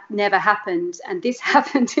 and that never happened. And this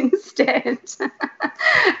happened instead.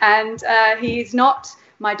 And he's not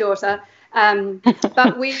my daughter.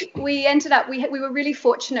 But we ended up, we were really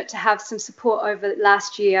fortunate to have some support over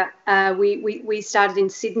last year. We started in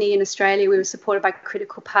Sydney in Australia. We were supported by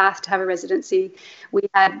Critical Path to have a residency. We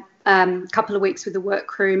had a couple of weeks with the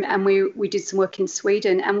workroom, and we did some work in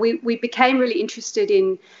Sweden. And we became really interested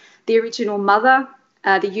in the original mother,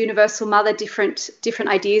 the universal mother, different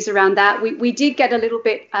ideas around that. We did get a little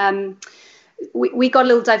bit... We got a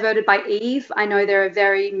little diverted by Eve. I know there are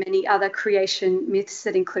very many other creation myths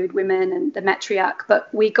that include women and the matriarch,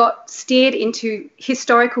 but we got steered into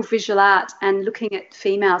historical visual art and looking at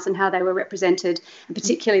females and how they were represented, and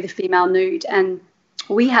particularly the female nude. And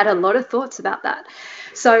we had a lot of thoughts about that.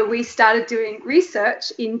 So we started doing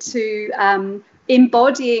research into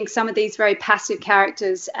embodying some of these very passive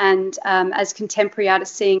characters, and as contemporary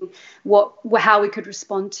artists, seeing how we could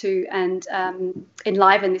respond to and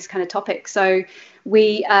enliven this kind of topic. So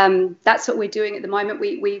that's what we're doing at the moment.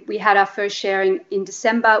 We had our first sharing in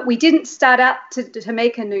December. We didn't start out to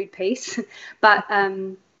make a nude piece, but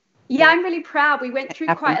I'm really proud. We went through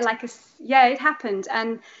it happened,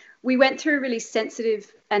 and we went through a really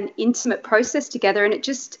sensitive and intimate process together, and it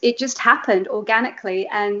just happened organically.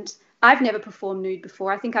 And I've never performed nude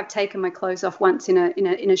before. I think I've taken my clothes off once in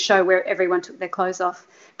a show where everyone took their clothes off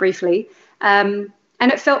briefly, and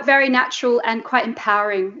it felt very natural and quite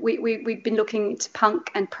empowering. We've been looking into punk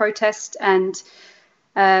and protest, and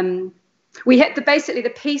we had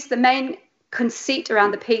the piece. The main conceit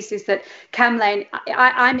around the piece is that Kamlein,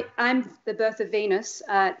 I'm the birth of Venus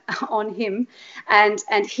on him, and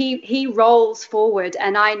he rolls forward,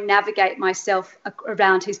 and I navigate myself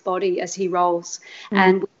around his body as he rolls,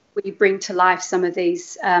 and we bring to life some of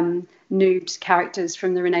these nude characters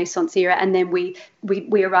from the Renaissance era, and then we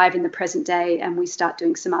arrive in the present day, and we start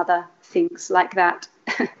doing some other things like that.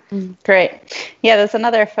 Great. Yeah, there's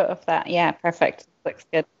another photo of that. Yeah, perfect. Looks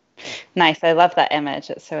good. Nice. I love that image.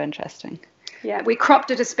 It's so interesting. Yeah, we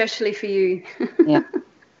cropped it especially for you. Yeah.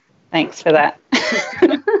 Thanks for that.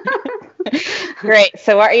 Great.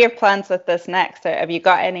 So what are your plans with this next? Or have you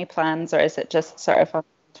got any plans, or is it just sort of for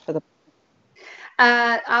the...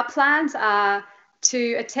 Our plans are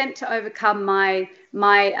to attempt to overcome my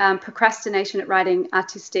procrastination at writing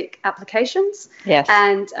artistic applications. Yes.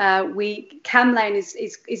 And Kamlein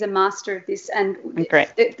is a master of this, and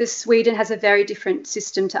the Sweden has a very different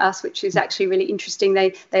system to us, which is actually really interesting.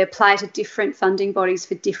 They apply to different funding bodies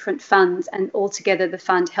for different funds, and altogether the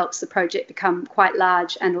fund helps the project become quite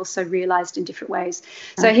large and also realised in different ways.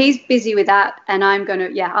 So he's busy with that, and I'm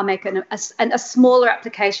going to I'll make a smaller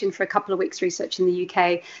application for a couple of weeks research in the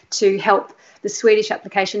UK to help the Swedish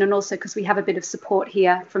application, and also because we have a bit of support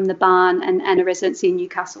here from the Barn and a residency in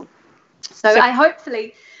Newcastle. So I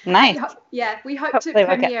hopefully... Nice. We hope hopefully to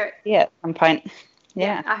premiere it. At some point.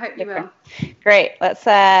 Yeah, I hope you will. Great. Let's,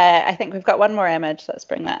 I think we've got one more image. Let's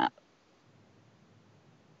bring that up.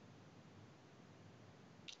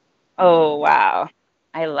 Oh, wow.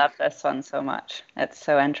 I love this one so much. It's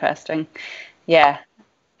so interesting. Yeah.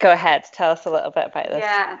 Go ahead. Tell us a little bit about this.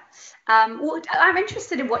 Yeah. Well, I'm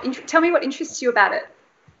interested in tell me what interests you about it.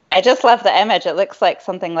 I just love the image. It looks like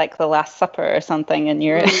something like the Last Supper or something in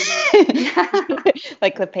your,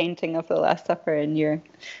 like the painting of the Last Supper in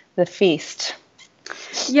the feast.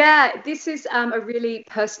 Yeah, this is a really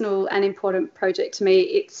personal and important project to me.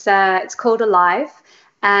 It's called Alive,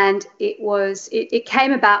 and it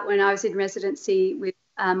came about when I was in residency with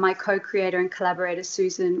my co-creator and collaborator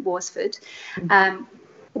Susan Worsford.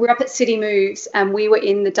 We're up at City Moves, and we were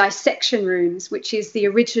in the dissection rooms, which is the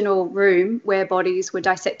original room where bodies were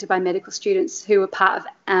dissected by medical students who were part of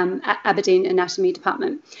Aberdeen Anatomy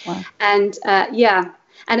Department. Wow. And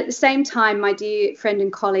and at the same time, my dear friend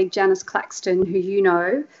and colleague Janice Claxton, who you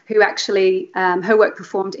know, who actually her work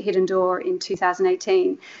performed at Hidden Door in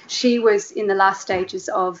 2018, she was in the last stages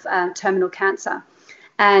of terminal cancer.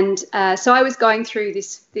 And so I was going through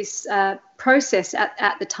this process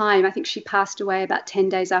at the time. I think she passed away about 10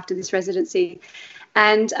 days after this residency.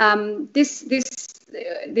 And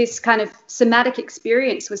this kind of somatic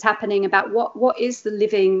experience was happening about what is the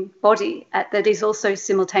living body that is also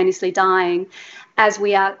simultaneously dying as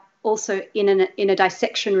we are also in a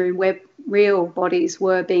dissection room where real bodies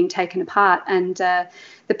were being taken apart. And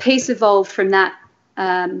the piece evolved from that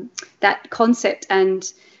concept,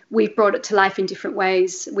 and we've brought it to life in different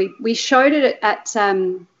ways. We showed it at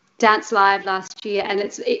Dance Live last year, and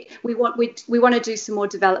we want to do some more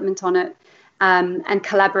development on it, and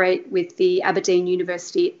collaborate with the Aberdeen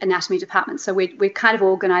University Anatomy Department. So we're kind of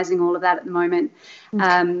organising all of that at the moment,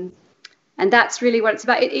 and that's really what it's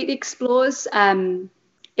about. It explores an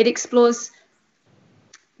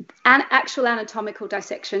actual anatomical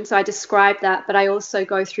dissection. So I describe that, but I also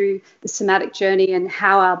go through the somatic journey and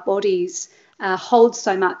how our bodies hold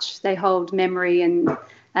so much. They hold memory and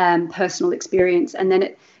personal experience, and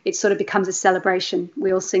then it sort of becomes a celebration.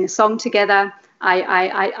 We all sing a song together.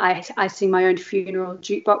 I sing my own funeral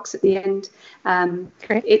jukebox at the end.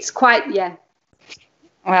 Great. It's quite,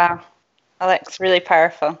 Wow, that looks really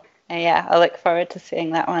powerful. Yeah, I look forward to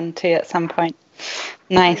seeing that one too at some point.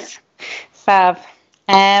 Nice, fab.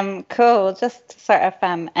 Cool. Just to sort of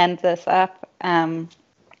end this up. And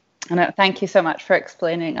thank you so much for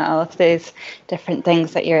explaining all of these different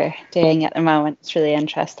things that you're doing at the moment. It's really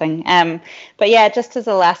interesting. But yeah, just as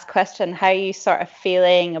a last question, how are you sort of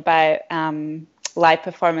feeling about live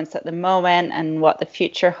performance at the moment and what the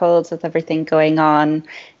future holds with everything going on?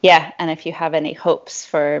 Yeah, and if you have any hopes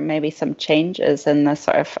for maybe some changes in the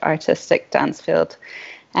sort of artistic dance field.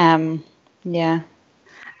 Yeah.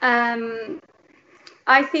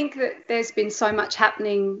 I think that there's been so much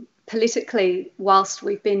happening politically whilst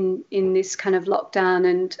we've been in this kind of lockdown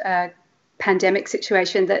and pandemic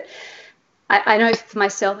situation that I know for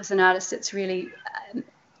myself as an artist, it's really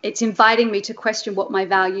it's inviting me to question what my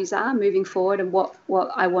values are moving forward and what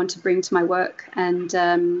I want to bring to my work. And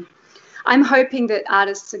I'm hoping that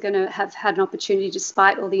artists are going to have had an opportunity,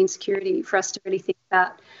 despite all the insecurity, for us to really think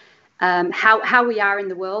about how we are in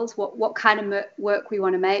the world, what kind of work we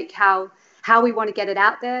want to make, how we want to get it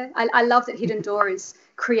out there. I love that Hidden Door is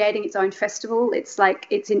creating its own festival. It's like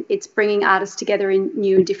it's bringing artists together in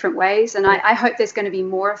new and different ways, and I hope there's going to be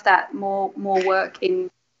more of that, more work in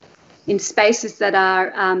spaces that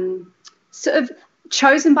are sort of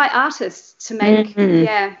chosen by artists to make.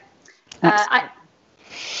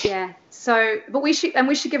 So, but we should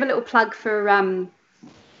give a little plug for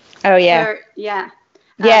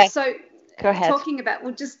so go ahead.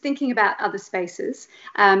 Just thinking about other spaces,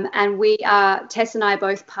 and Tess and I are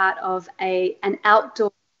both part of an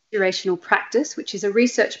outdoor durational practice, which is a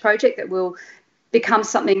research project that will become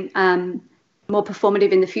something more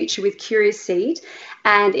performative in the future with Curious Seed,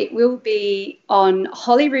 and it will be on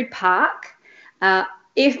Holyrood Park.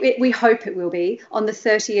 We hope it will be on the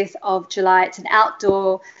 30th of July. It's an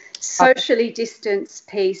outdoor, socially distanced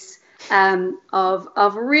piece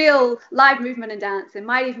of real live movement and dance. There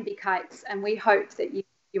might even be kites, and we hope that you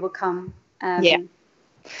will come.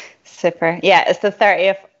 Super. Yeah, it's the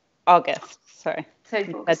 30th of August. Sorry.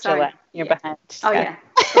 July. You're behind. Oh, yeah.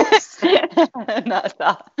 Not at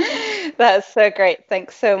all. That's so great.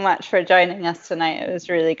 Thanks so much for joining us tonight. It was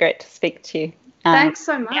really great to speak to you. Thanks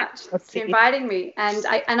so much for inviting me. And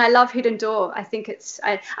I love Hidden Door. I think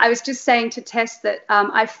I was just saying to Tess that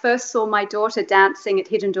I first saw my daughter dancing at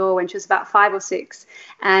Hidden Door when she was about 5 or 6,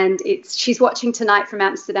 and she's watching tonight from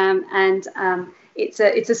Amsterdam, and it's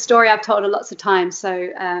a story I've told her lots of times.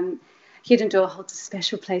 So Hidden Door holds a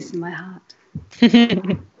special place in my heart.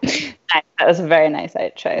 That was a very nice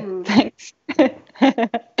outro. Thanks.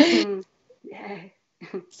 Yeah.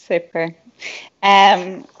 Super.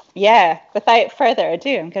 Without further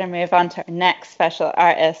ado, I'm going to move on to our next special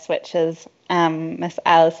artist, which is Miss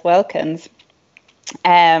Alice Wilkins.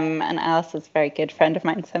 And Alice is a very good friend of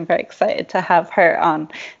mine, so I'm very excited to have her on,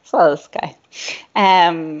 as well as Skye.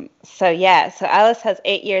 So Alice has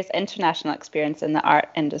 8 years international experience in the art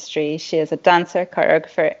industry. She is a dancer,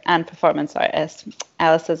 choreographer, and performance artist.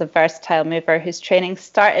 Alice is a versatile mover whose training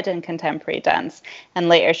started in contemporary dance, and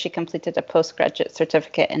later she completed a postgraduate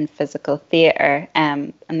certificate in physical theatre,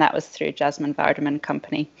 and that was through Jasmine Vardaman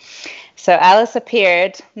Company. So Alice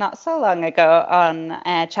appeared not so long ago on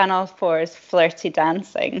Channel 4's Flirty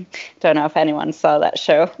Dancing. Don't know if anyone saw that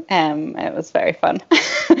show. It was very fun.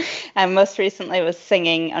 And most recently was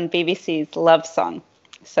singing on BBC's Love Song.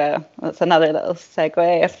 So that's another little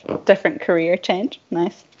segue of different career change.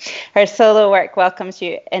 Nice. Her solo work welcomes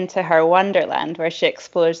you into her wonderland, where she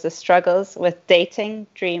explores the struggles with dating,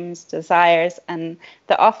 dreams, desires, and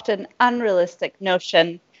the often unrealistic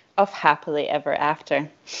notion of happily ever after.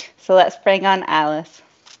 So let's bring on Alice.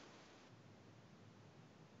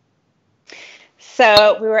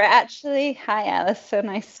 So hi Alice, so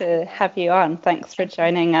nice to have you on. Thanks for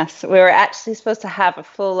joining us. We were actually supposed to have a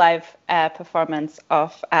full live performance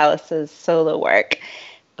of Alice's solo work,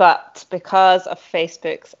 But because of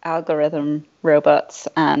Facebook's algorithm robots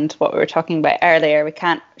and what we were talking about earlier, we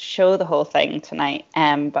can't show the whole thing tonight,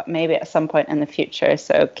 but maybe at some point in the future.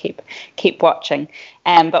 So keep watching.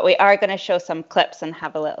 But we are going to show some clips and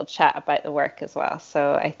have a little chat about the work as well.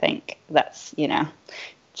 So I think that's,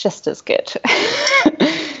 just as good.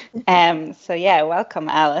 So yeah, welcome,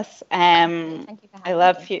 Alice. Thank you for having I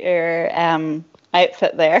love me. your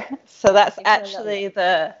outfit there. So that's actually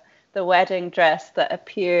the wedding dress that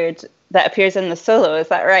appears in the solo. Is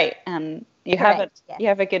that right? And you have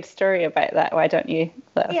a good story about that. Why don't you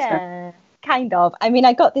let us know? Yeah, kind of. I mean,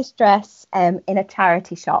 I got this dress in a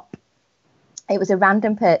charity shop. It was a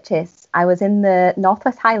random purchase. I was in the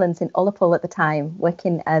Northwest Highlands in Ullapool at the time,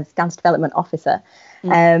 working as dance development officer.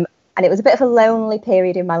 And it was a bit of a lonely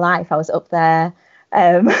period in my life. I was up there.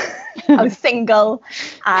 I was single,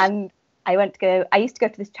 and I used to go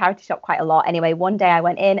to this charity shop quite a lot. Anyway, one day I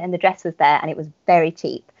went in and the dress was there and it was very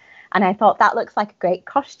cheap. And I thought, that looks like a great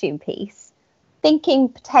costume piece, thinking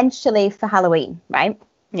potentially for Halloween, right?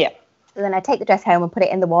 Yeah. So then I take the dress home and put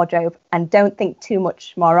it in the wardrobe and don't think too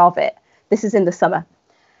much more of it. This is in the summer.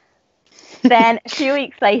 Then a few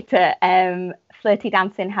weeks later, Flirty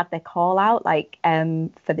Dancing had their call out,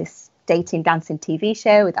 for this dating dancing TV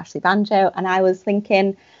show with Ashley Banjo. And I was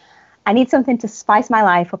thinking, I need something to spice my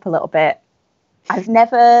life up a little bit. I've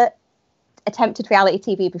never attempted reality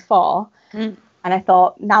TV before. And I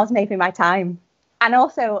thought, now's maybe my time. And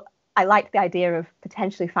also, I liked the idea of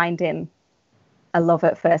potentially finding a love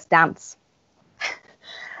at first dance.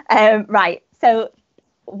 Right. So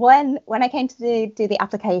when I came to do the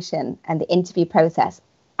application and the interview process,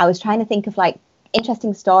 I was trying to think of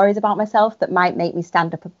interesting stories about myself that might make me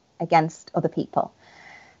stand up against other people.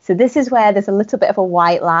 So this is where there's a little bit of a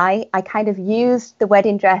white lie. I kind of used the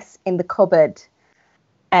wedding dress in the cupboard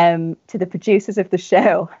to the producers of the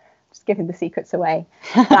show, just giving the secrets away,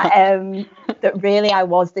 that really I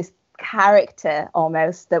was this character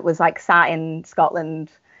almost that was sat in Scotland,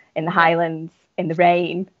 in the Highlands, in the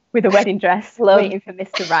rain, with a wedding dress, waiting for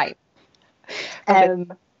Mr. Right.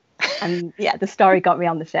 And yeah, the story got me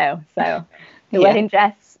on the show. So the wedding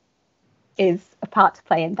dress is a part to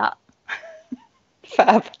play in that.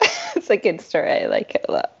 Fab. It's a good story. I like it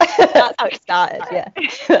a lot. That's how it started, yeah.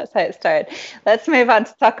 That's how it started. Let's move on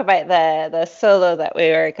to talk about the solo that we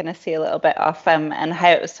were going to see a little bit of, and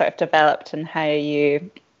how it was sort of developed, and when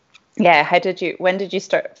did you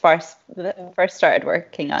first started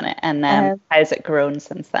working on it, and how's it grown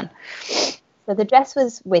since then? So the dress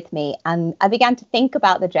was with me, and I began to think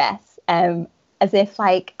about the dress as if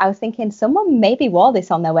I was thinking someone maybe wore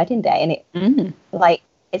this on their wedding day, and it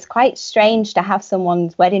it's quite strange to have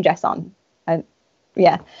someone's wedding dress on. And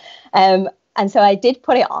so I did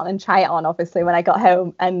put it on and try it on, obviously, when I got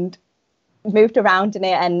home, and moved around in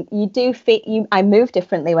it. And I move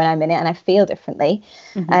differently when I'm in it, and I feel differently.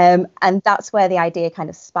 And that's where the idea kind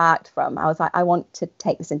of sparked from. I was like, I want to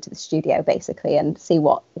take this into the studio, basically, and see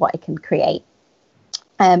what I can create.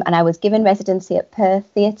 And I was given residency at Perth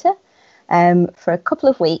Theatre for a couple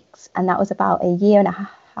of weeks. And that was about a year and a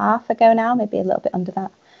half ago now, maybe a little bit under that.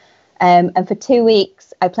 And for 2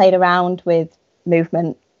 weeks, I played around with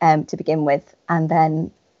movement to begin with, and then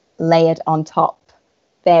layered on top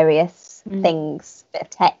various things, bit of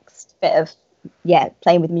text, bit of,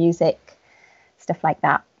 playing with music, stuff like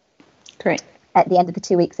that. Great. At the end of the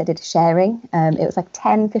 2 weeks, I did a sharing. It was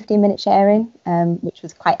 10-15 minute sharing, which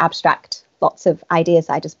was quite abstract, lots of ideas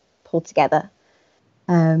I just pulled together.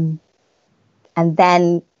 And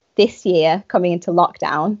then this year, coming into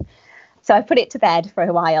lockdown, so I put it to bed for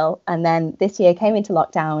a while, and then this year came into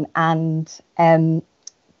lockdown, and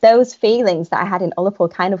those feelings that I had in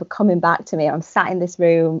Ullapool kind of were coming back to me. I'm sat in this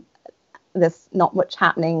room, there's not much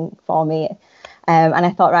happening for me, and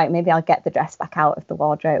I thought, right, maybe I'll get the dress back out of the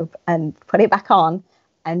wardrobe and put it back on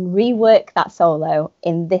and rework that solo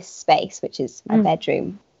in this space, which is my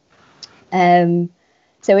bedroom.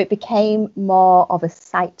 So it became more of a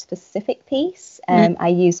site-specific piece. I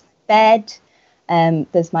used bed,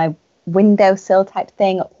 there's my windowsill type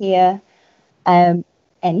thing up here, and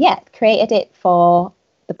created it for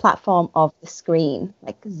the platform of the screen,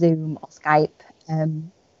 like Zoom or Skype.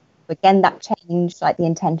 Again, that changed the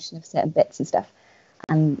intention of certain bits and stuff,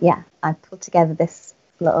 and I put together this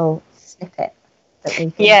little snippet that we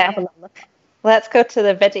can have a little look at. Let's go to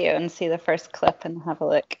the video and see the first clip and have a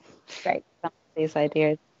look. Great. Some of these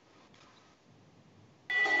ideas.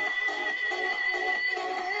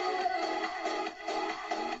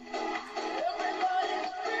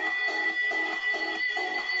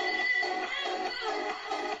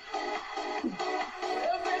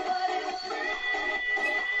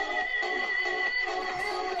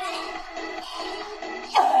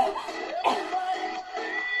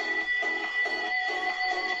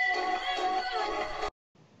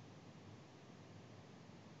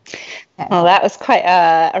 Well, that was quite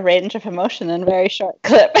a range of emotion in a very short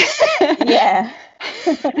clip. Yeah.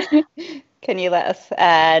 Can you let us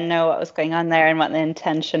know what was going on there and what the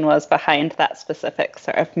intention was behind that specific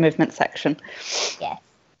sort of movement section? Yes.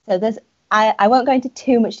 So I won't go into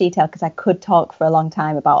too much detail because I could talk for a long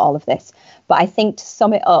time about all of this. But I think to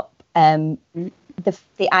sum it up,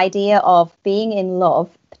 the idea of being in love,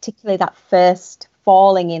 particularly that first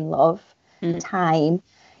falling in love time,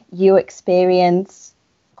 you experience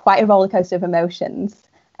quite a roller coaster of emotions.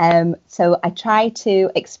 So I try to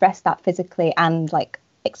express that physically and like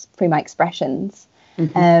through my expressions.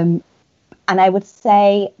 And I would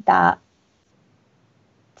say that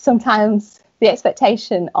sometimes the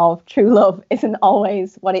expectation of true love isn't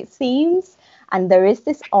always what it seems. And there is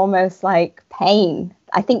this almost like pain.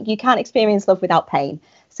 I think you can't experience love without pain.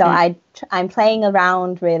 So I'm playing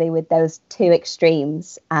around really with those two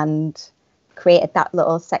extremes and created that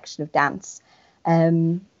little section of dance.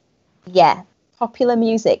 Popular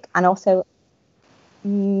music, and also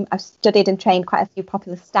I've studied and trained quite a few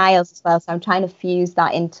popular styles as well. So I'm trying to fuse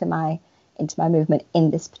that into my movement in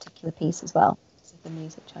this particular piece as well. So the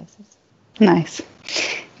music choices. Nice.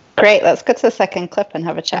 Great. Let's go to the second clip and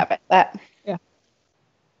have a chat about that. Yeah.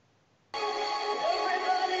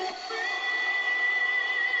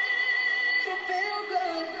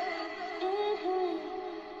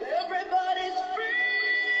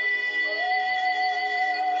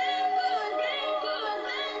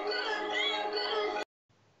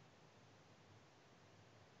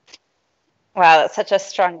 Wow, that's such a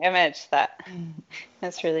strong image.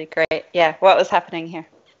 That's really great. Yeah, what was happening here?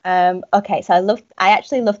 Okay, so I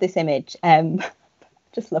actually love this image.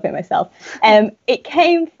 Just love it myself. It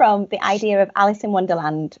came from the idea of Alice in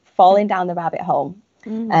Wonderland falling down the rabbit hole,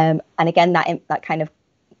 and again that kind of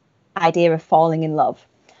idea of falling in love.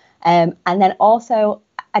 And then also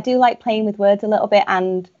I do like playing with words a little bit.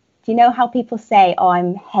 And do you know how people say, "Oh,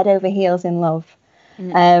 I'm head over heels in love"?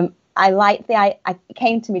 I like it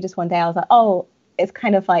came to me just one day. I was like, oh, it's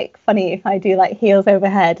kind of like funny if I do like heels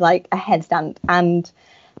overhead, like a headstand. And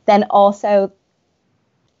then also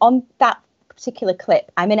on that particular clip,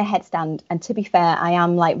 I'm in a headstand. And to be fair, I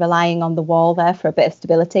am like relying on the wall there for a bit of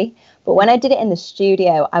stability. But when I did it in the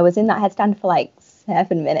studio, I was in that headstand for like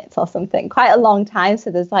 7 minutes or something, quite a long time.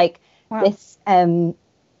 So there's like this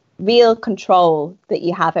real control that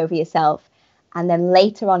you have over yourself. And then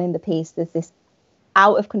later on in the piece, there's this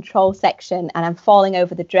out of control section and I'm falling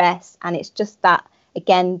over the dress, and it's just that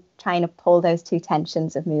again trying to pull those two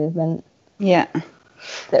tensions of movement. Yeah,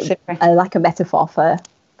 that are like a metaphor for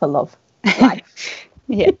love, life.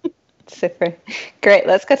 Yeah, super great.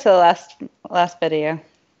 Let's go to the last video.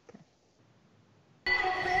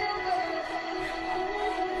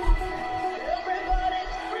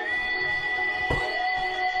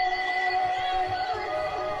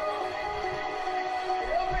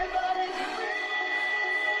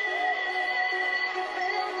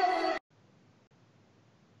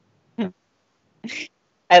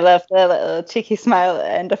 I love the little cheeky smile at the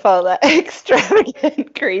end of all that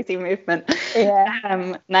extravagant, crazy movement.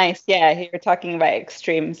 Yeah. Nice. Yeah, you were talking about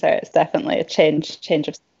extreme, so it's definitely a change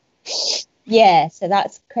of. Yeah, so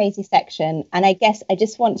that's crazy section. And I guess I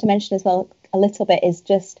just want to mention as well a little bit is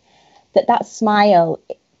just that smile,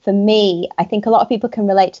 for me, I think a lot of people can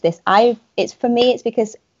relate to this. It's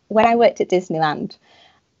because when I worked at Disneyland,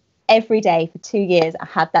 every day for 2 years, I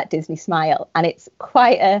had that Disney smile. And it's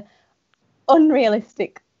quite a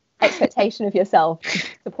unrealistic expectation of yourself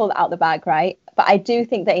to pull that out the bag, right? But I do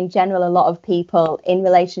think that in general, a lot of people in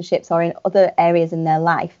relationships or in other areas in their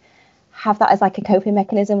life have that as like a coping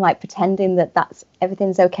mechanism, like pretending that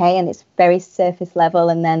everything's okay and it's very surface level,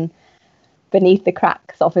 and then beneath the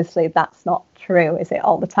cracks, obviously that's not true, is it,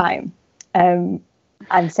 all the time? And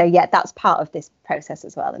so that's part of this process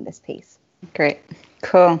as well in this piece. Great.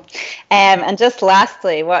 Cool. And just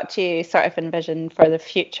lastly, what do you sort of envision for the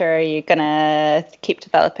future? Are you going to keep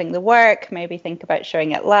developing the work, maybe think about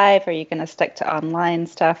showing it live? Are you going to stick to online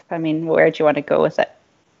stuff? I mean, where do you want to go with it?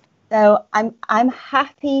 So I'm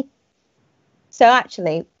happy. So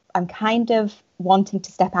actually, I'm kind of wanting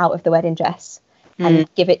to step out of the wedding dress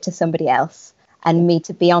and give it to somebody else, and me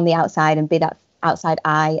to be on the outside and be that outside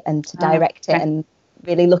eye and to direct it and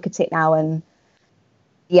really look at it now and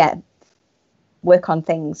work on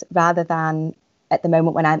things, rather than at the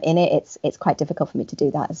moment when I'm in it, it's quite difficult for me to do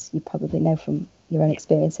that, as you probably know from your own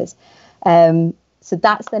experiences. So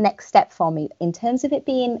that's the next step for me. In terms of it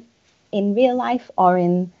being in real life or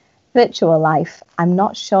in virtual life, I'm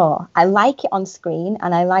not sure. I like it on screen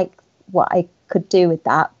and I like what I could do with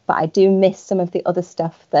that, but I do miss some of the other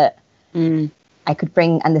stuff that I could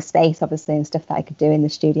bring, and the space obviously and stuff that I could do in the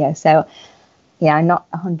studio. So yeah, I'm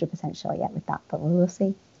not 100% sure yet with that, but we'll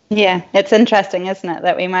see. Yeah, it's interesting, isn't it,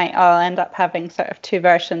 that we might all end up having sort of two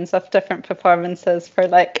versions of different performances for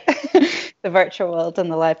like the virtual world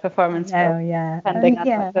and the live performance world, depending on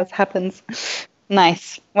what just happens.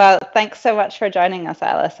 Nice. Well, thanks so much for joining us,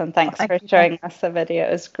 Alice, and thanks for showing us the video.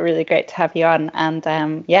 It was really great to have you on, and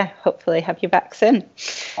hopefully have you back soon.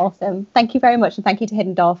 Awesome. Thank you very much, and thank you to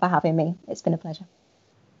Hidden Door for having me. It's been a pleasure.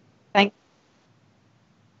 Thanks.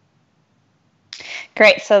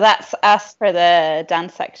 Great, so that's us for the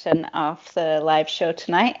dance section of the live show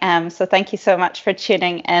tonight. So thank you so much for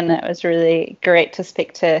tuning in. It was really great to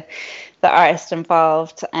speak to the artist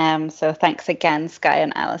involved. So thanks again, Skye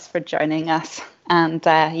and Alice, for joining us. And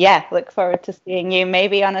look forward to seeing you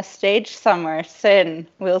maybe on a stage somewhere soon.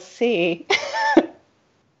 We'll see.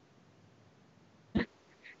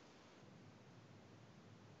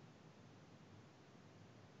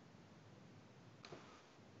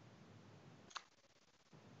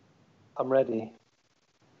 I'm ready.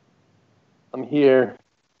 I'm here.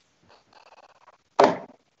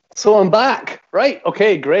 So I'm back. Right.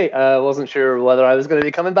 Okay, great. I wasn't sure whether I was going to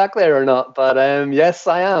be coming back there or not, but yes,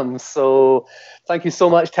 I am. So thank you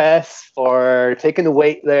so much, Tess, for taking the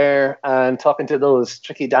weight there and talking to those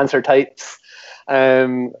tricky dancer types. Did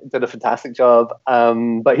a fantastic job.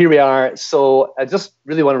 But here we are. So I just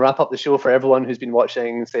really want to wrap up the show for everyone who's been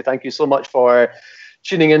watching. Say thank you so much for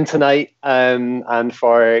tuning in tonight, and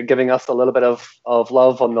for giving us a little bit of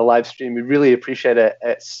love on the live stream. We really appreciate it.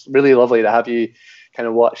 It's really lovely to have you kind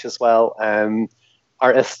of watch as well.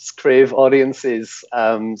 Artists crave audiences,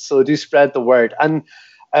 so do spread the word. And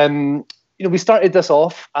we started this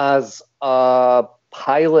off as a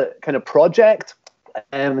pilot kind of project,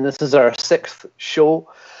 and this is our 6th show,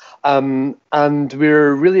 and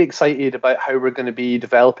we're really excited about how we're going to be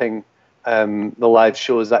developing the live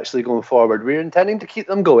shows actually going forward. We're intending to keep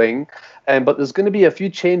them going, but there's going to be a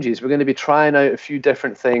few changes. We're going to be trying out a few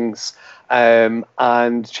different things,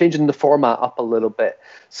 and changing the format up a little bit.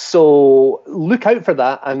 So look out for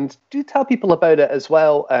that, and do tell people about it as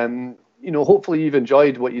well. Hopefully you've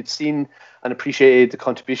enjoyed what you've seen and appreciated the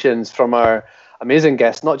contributions from our amazing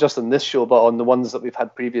guests, not just on this show, but on the ones that we've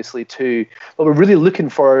had previously too. But we're really looking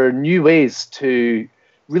for new ways to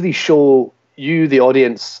really show you, the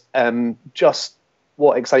audience, just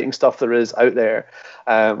what exciting stuff there is out there.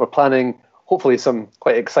 We're planning, hopefully, some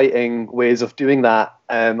quite exciting ways of doing that.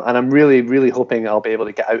 And I'm really, really hoping I'll be able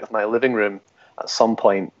to get out of my living room at some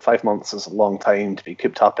point. 5 months is a long time to be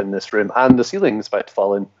cooped up in this room, and the ceiling's about to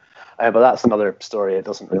fall in. But that's another story. It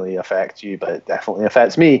doesn't really affect you, but it definitely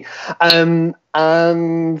affects me.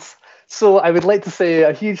 And so I would like to say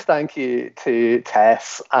a huge thank you to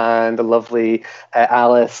Tess and the lovely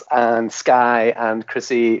Alice and Skye and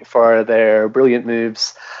Chrissie for their brilliant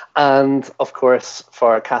moves, and of course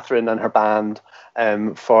for Katherine and her band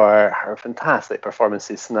for her fantastic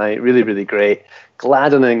performances tonight. Really, really great,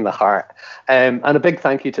 gladdening the heart. And a big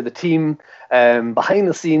thank you to the team behind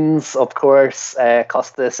the scenes, of course,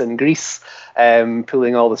 Costas in Greece,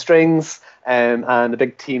 pulling all the strings, and a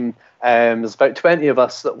big team. There's about 20 of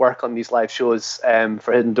us that work on these live shows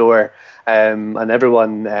for Hidden Door, and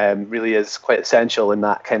everyone really is quite essential in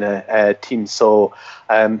that kind of team. So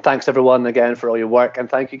thanks everyone again for all your work, and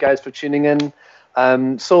thank you guys for tuning in.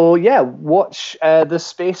 Watch this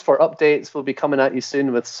space for updates. We'll be coming at you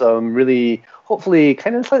soon with some really, hopefully,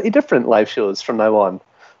 kind of slightly different live shows from now on.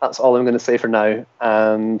 That's all I'm going to say for now,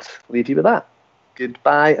 and leave you with that.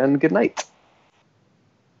 Goodbye and good night.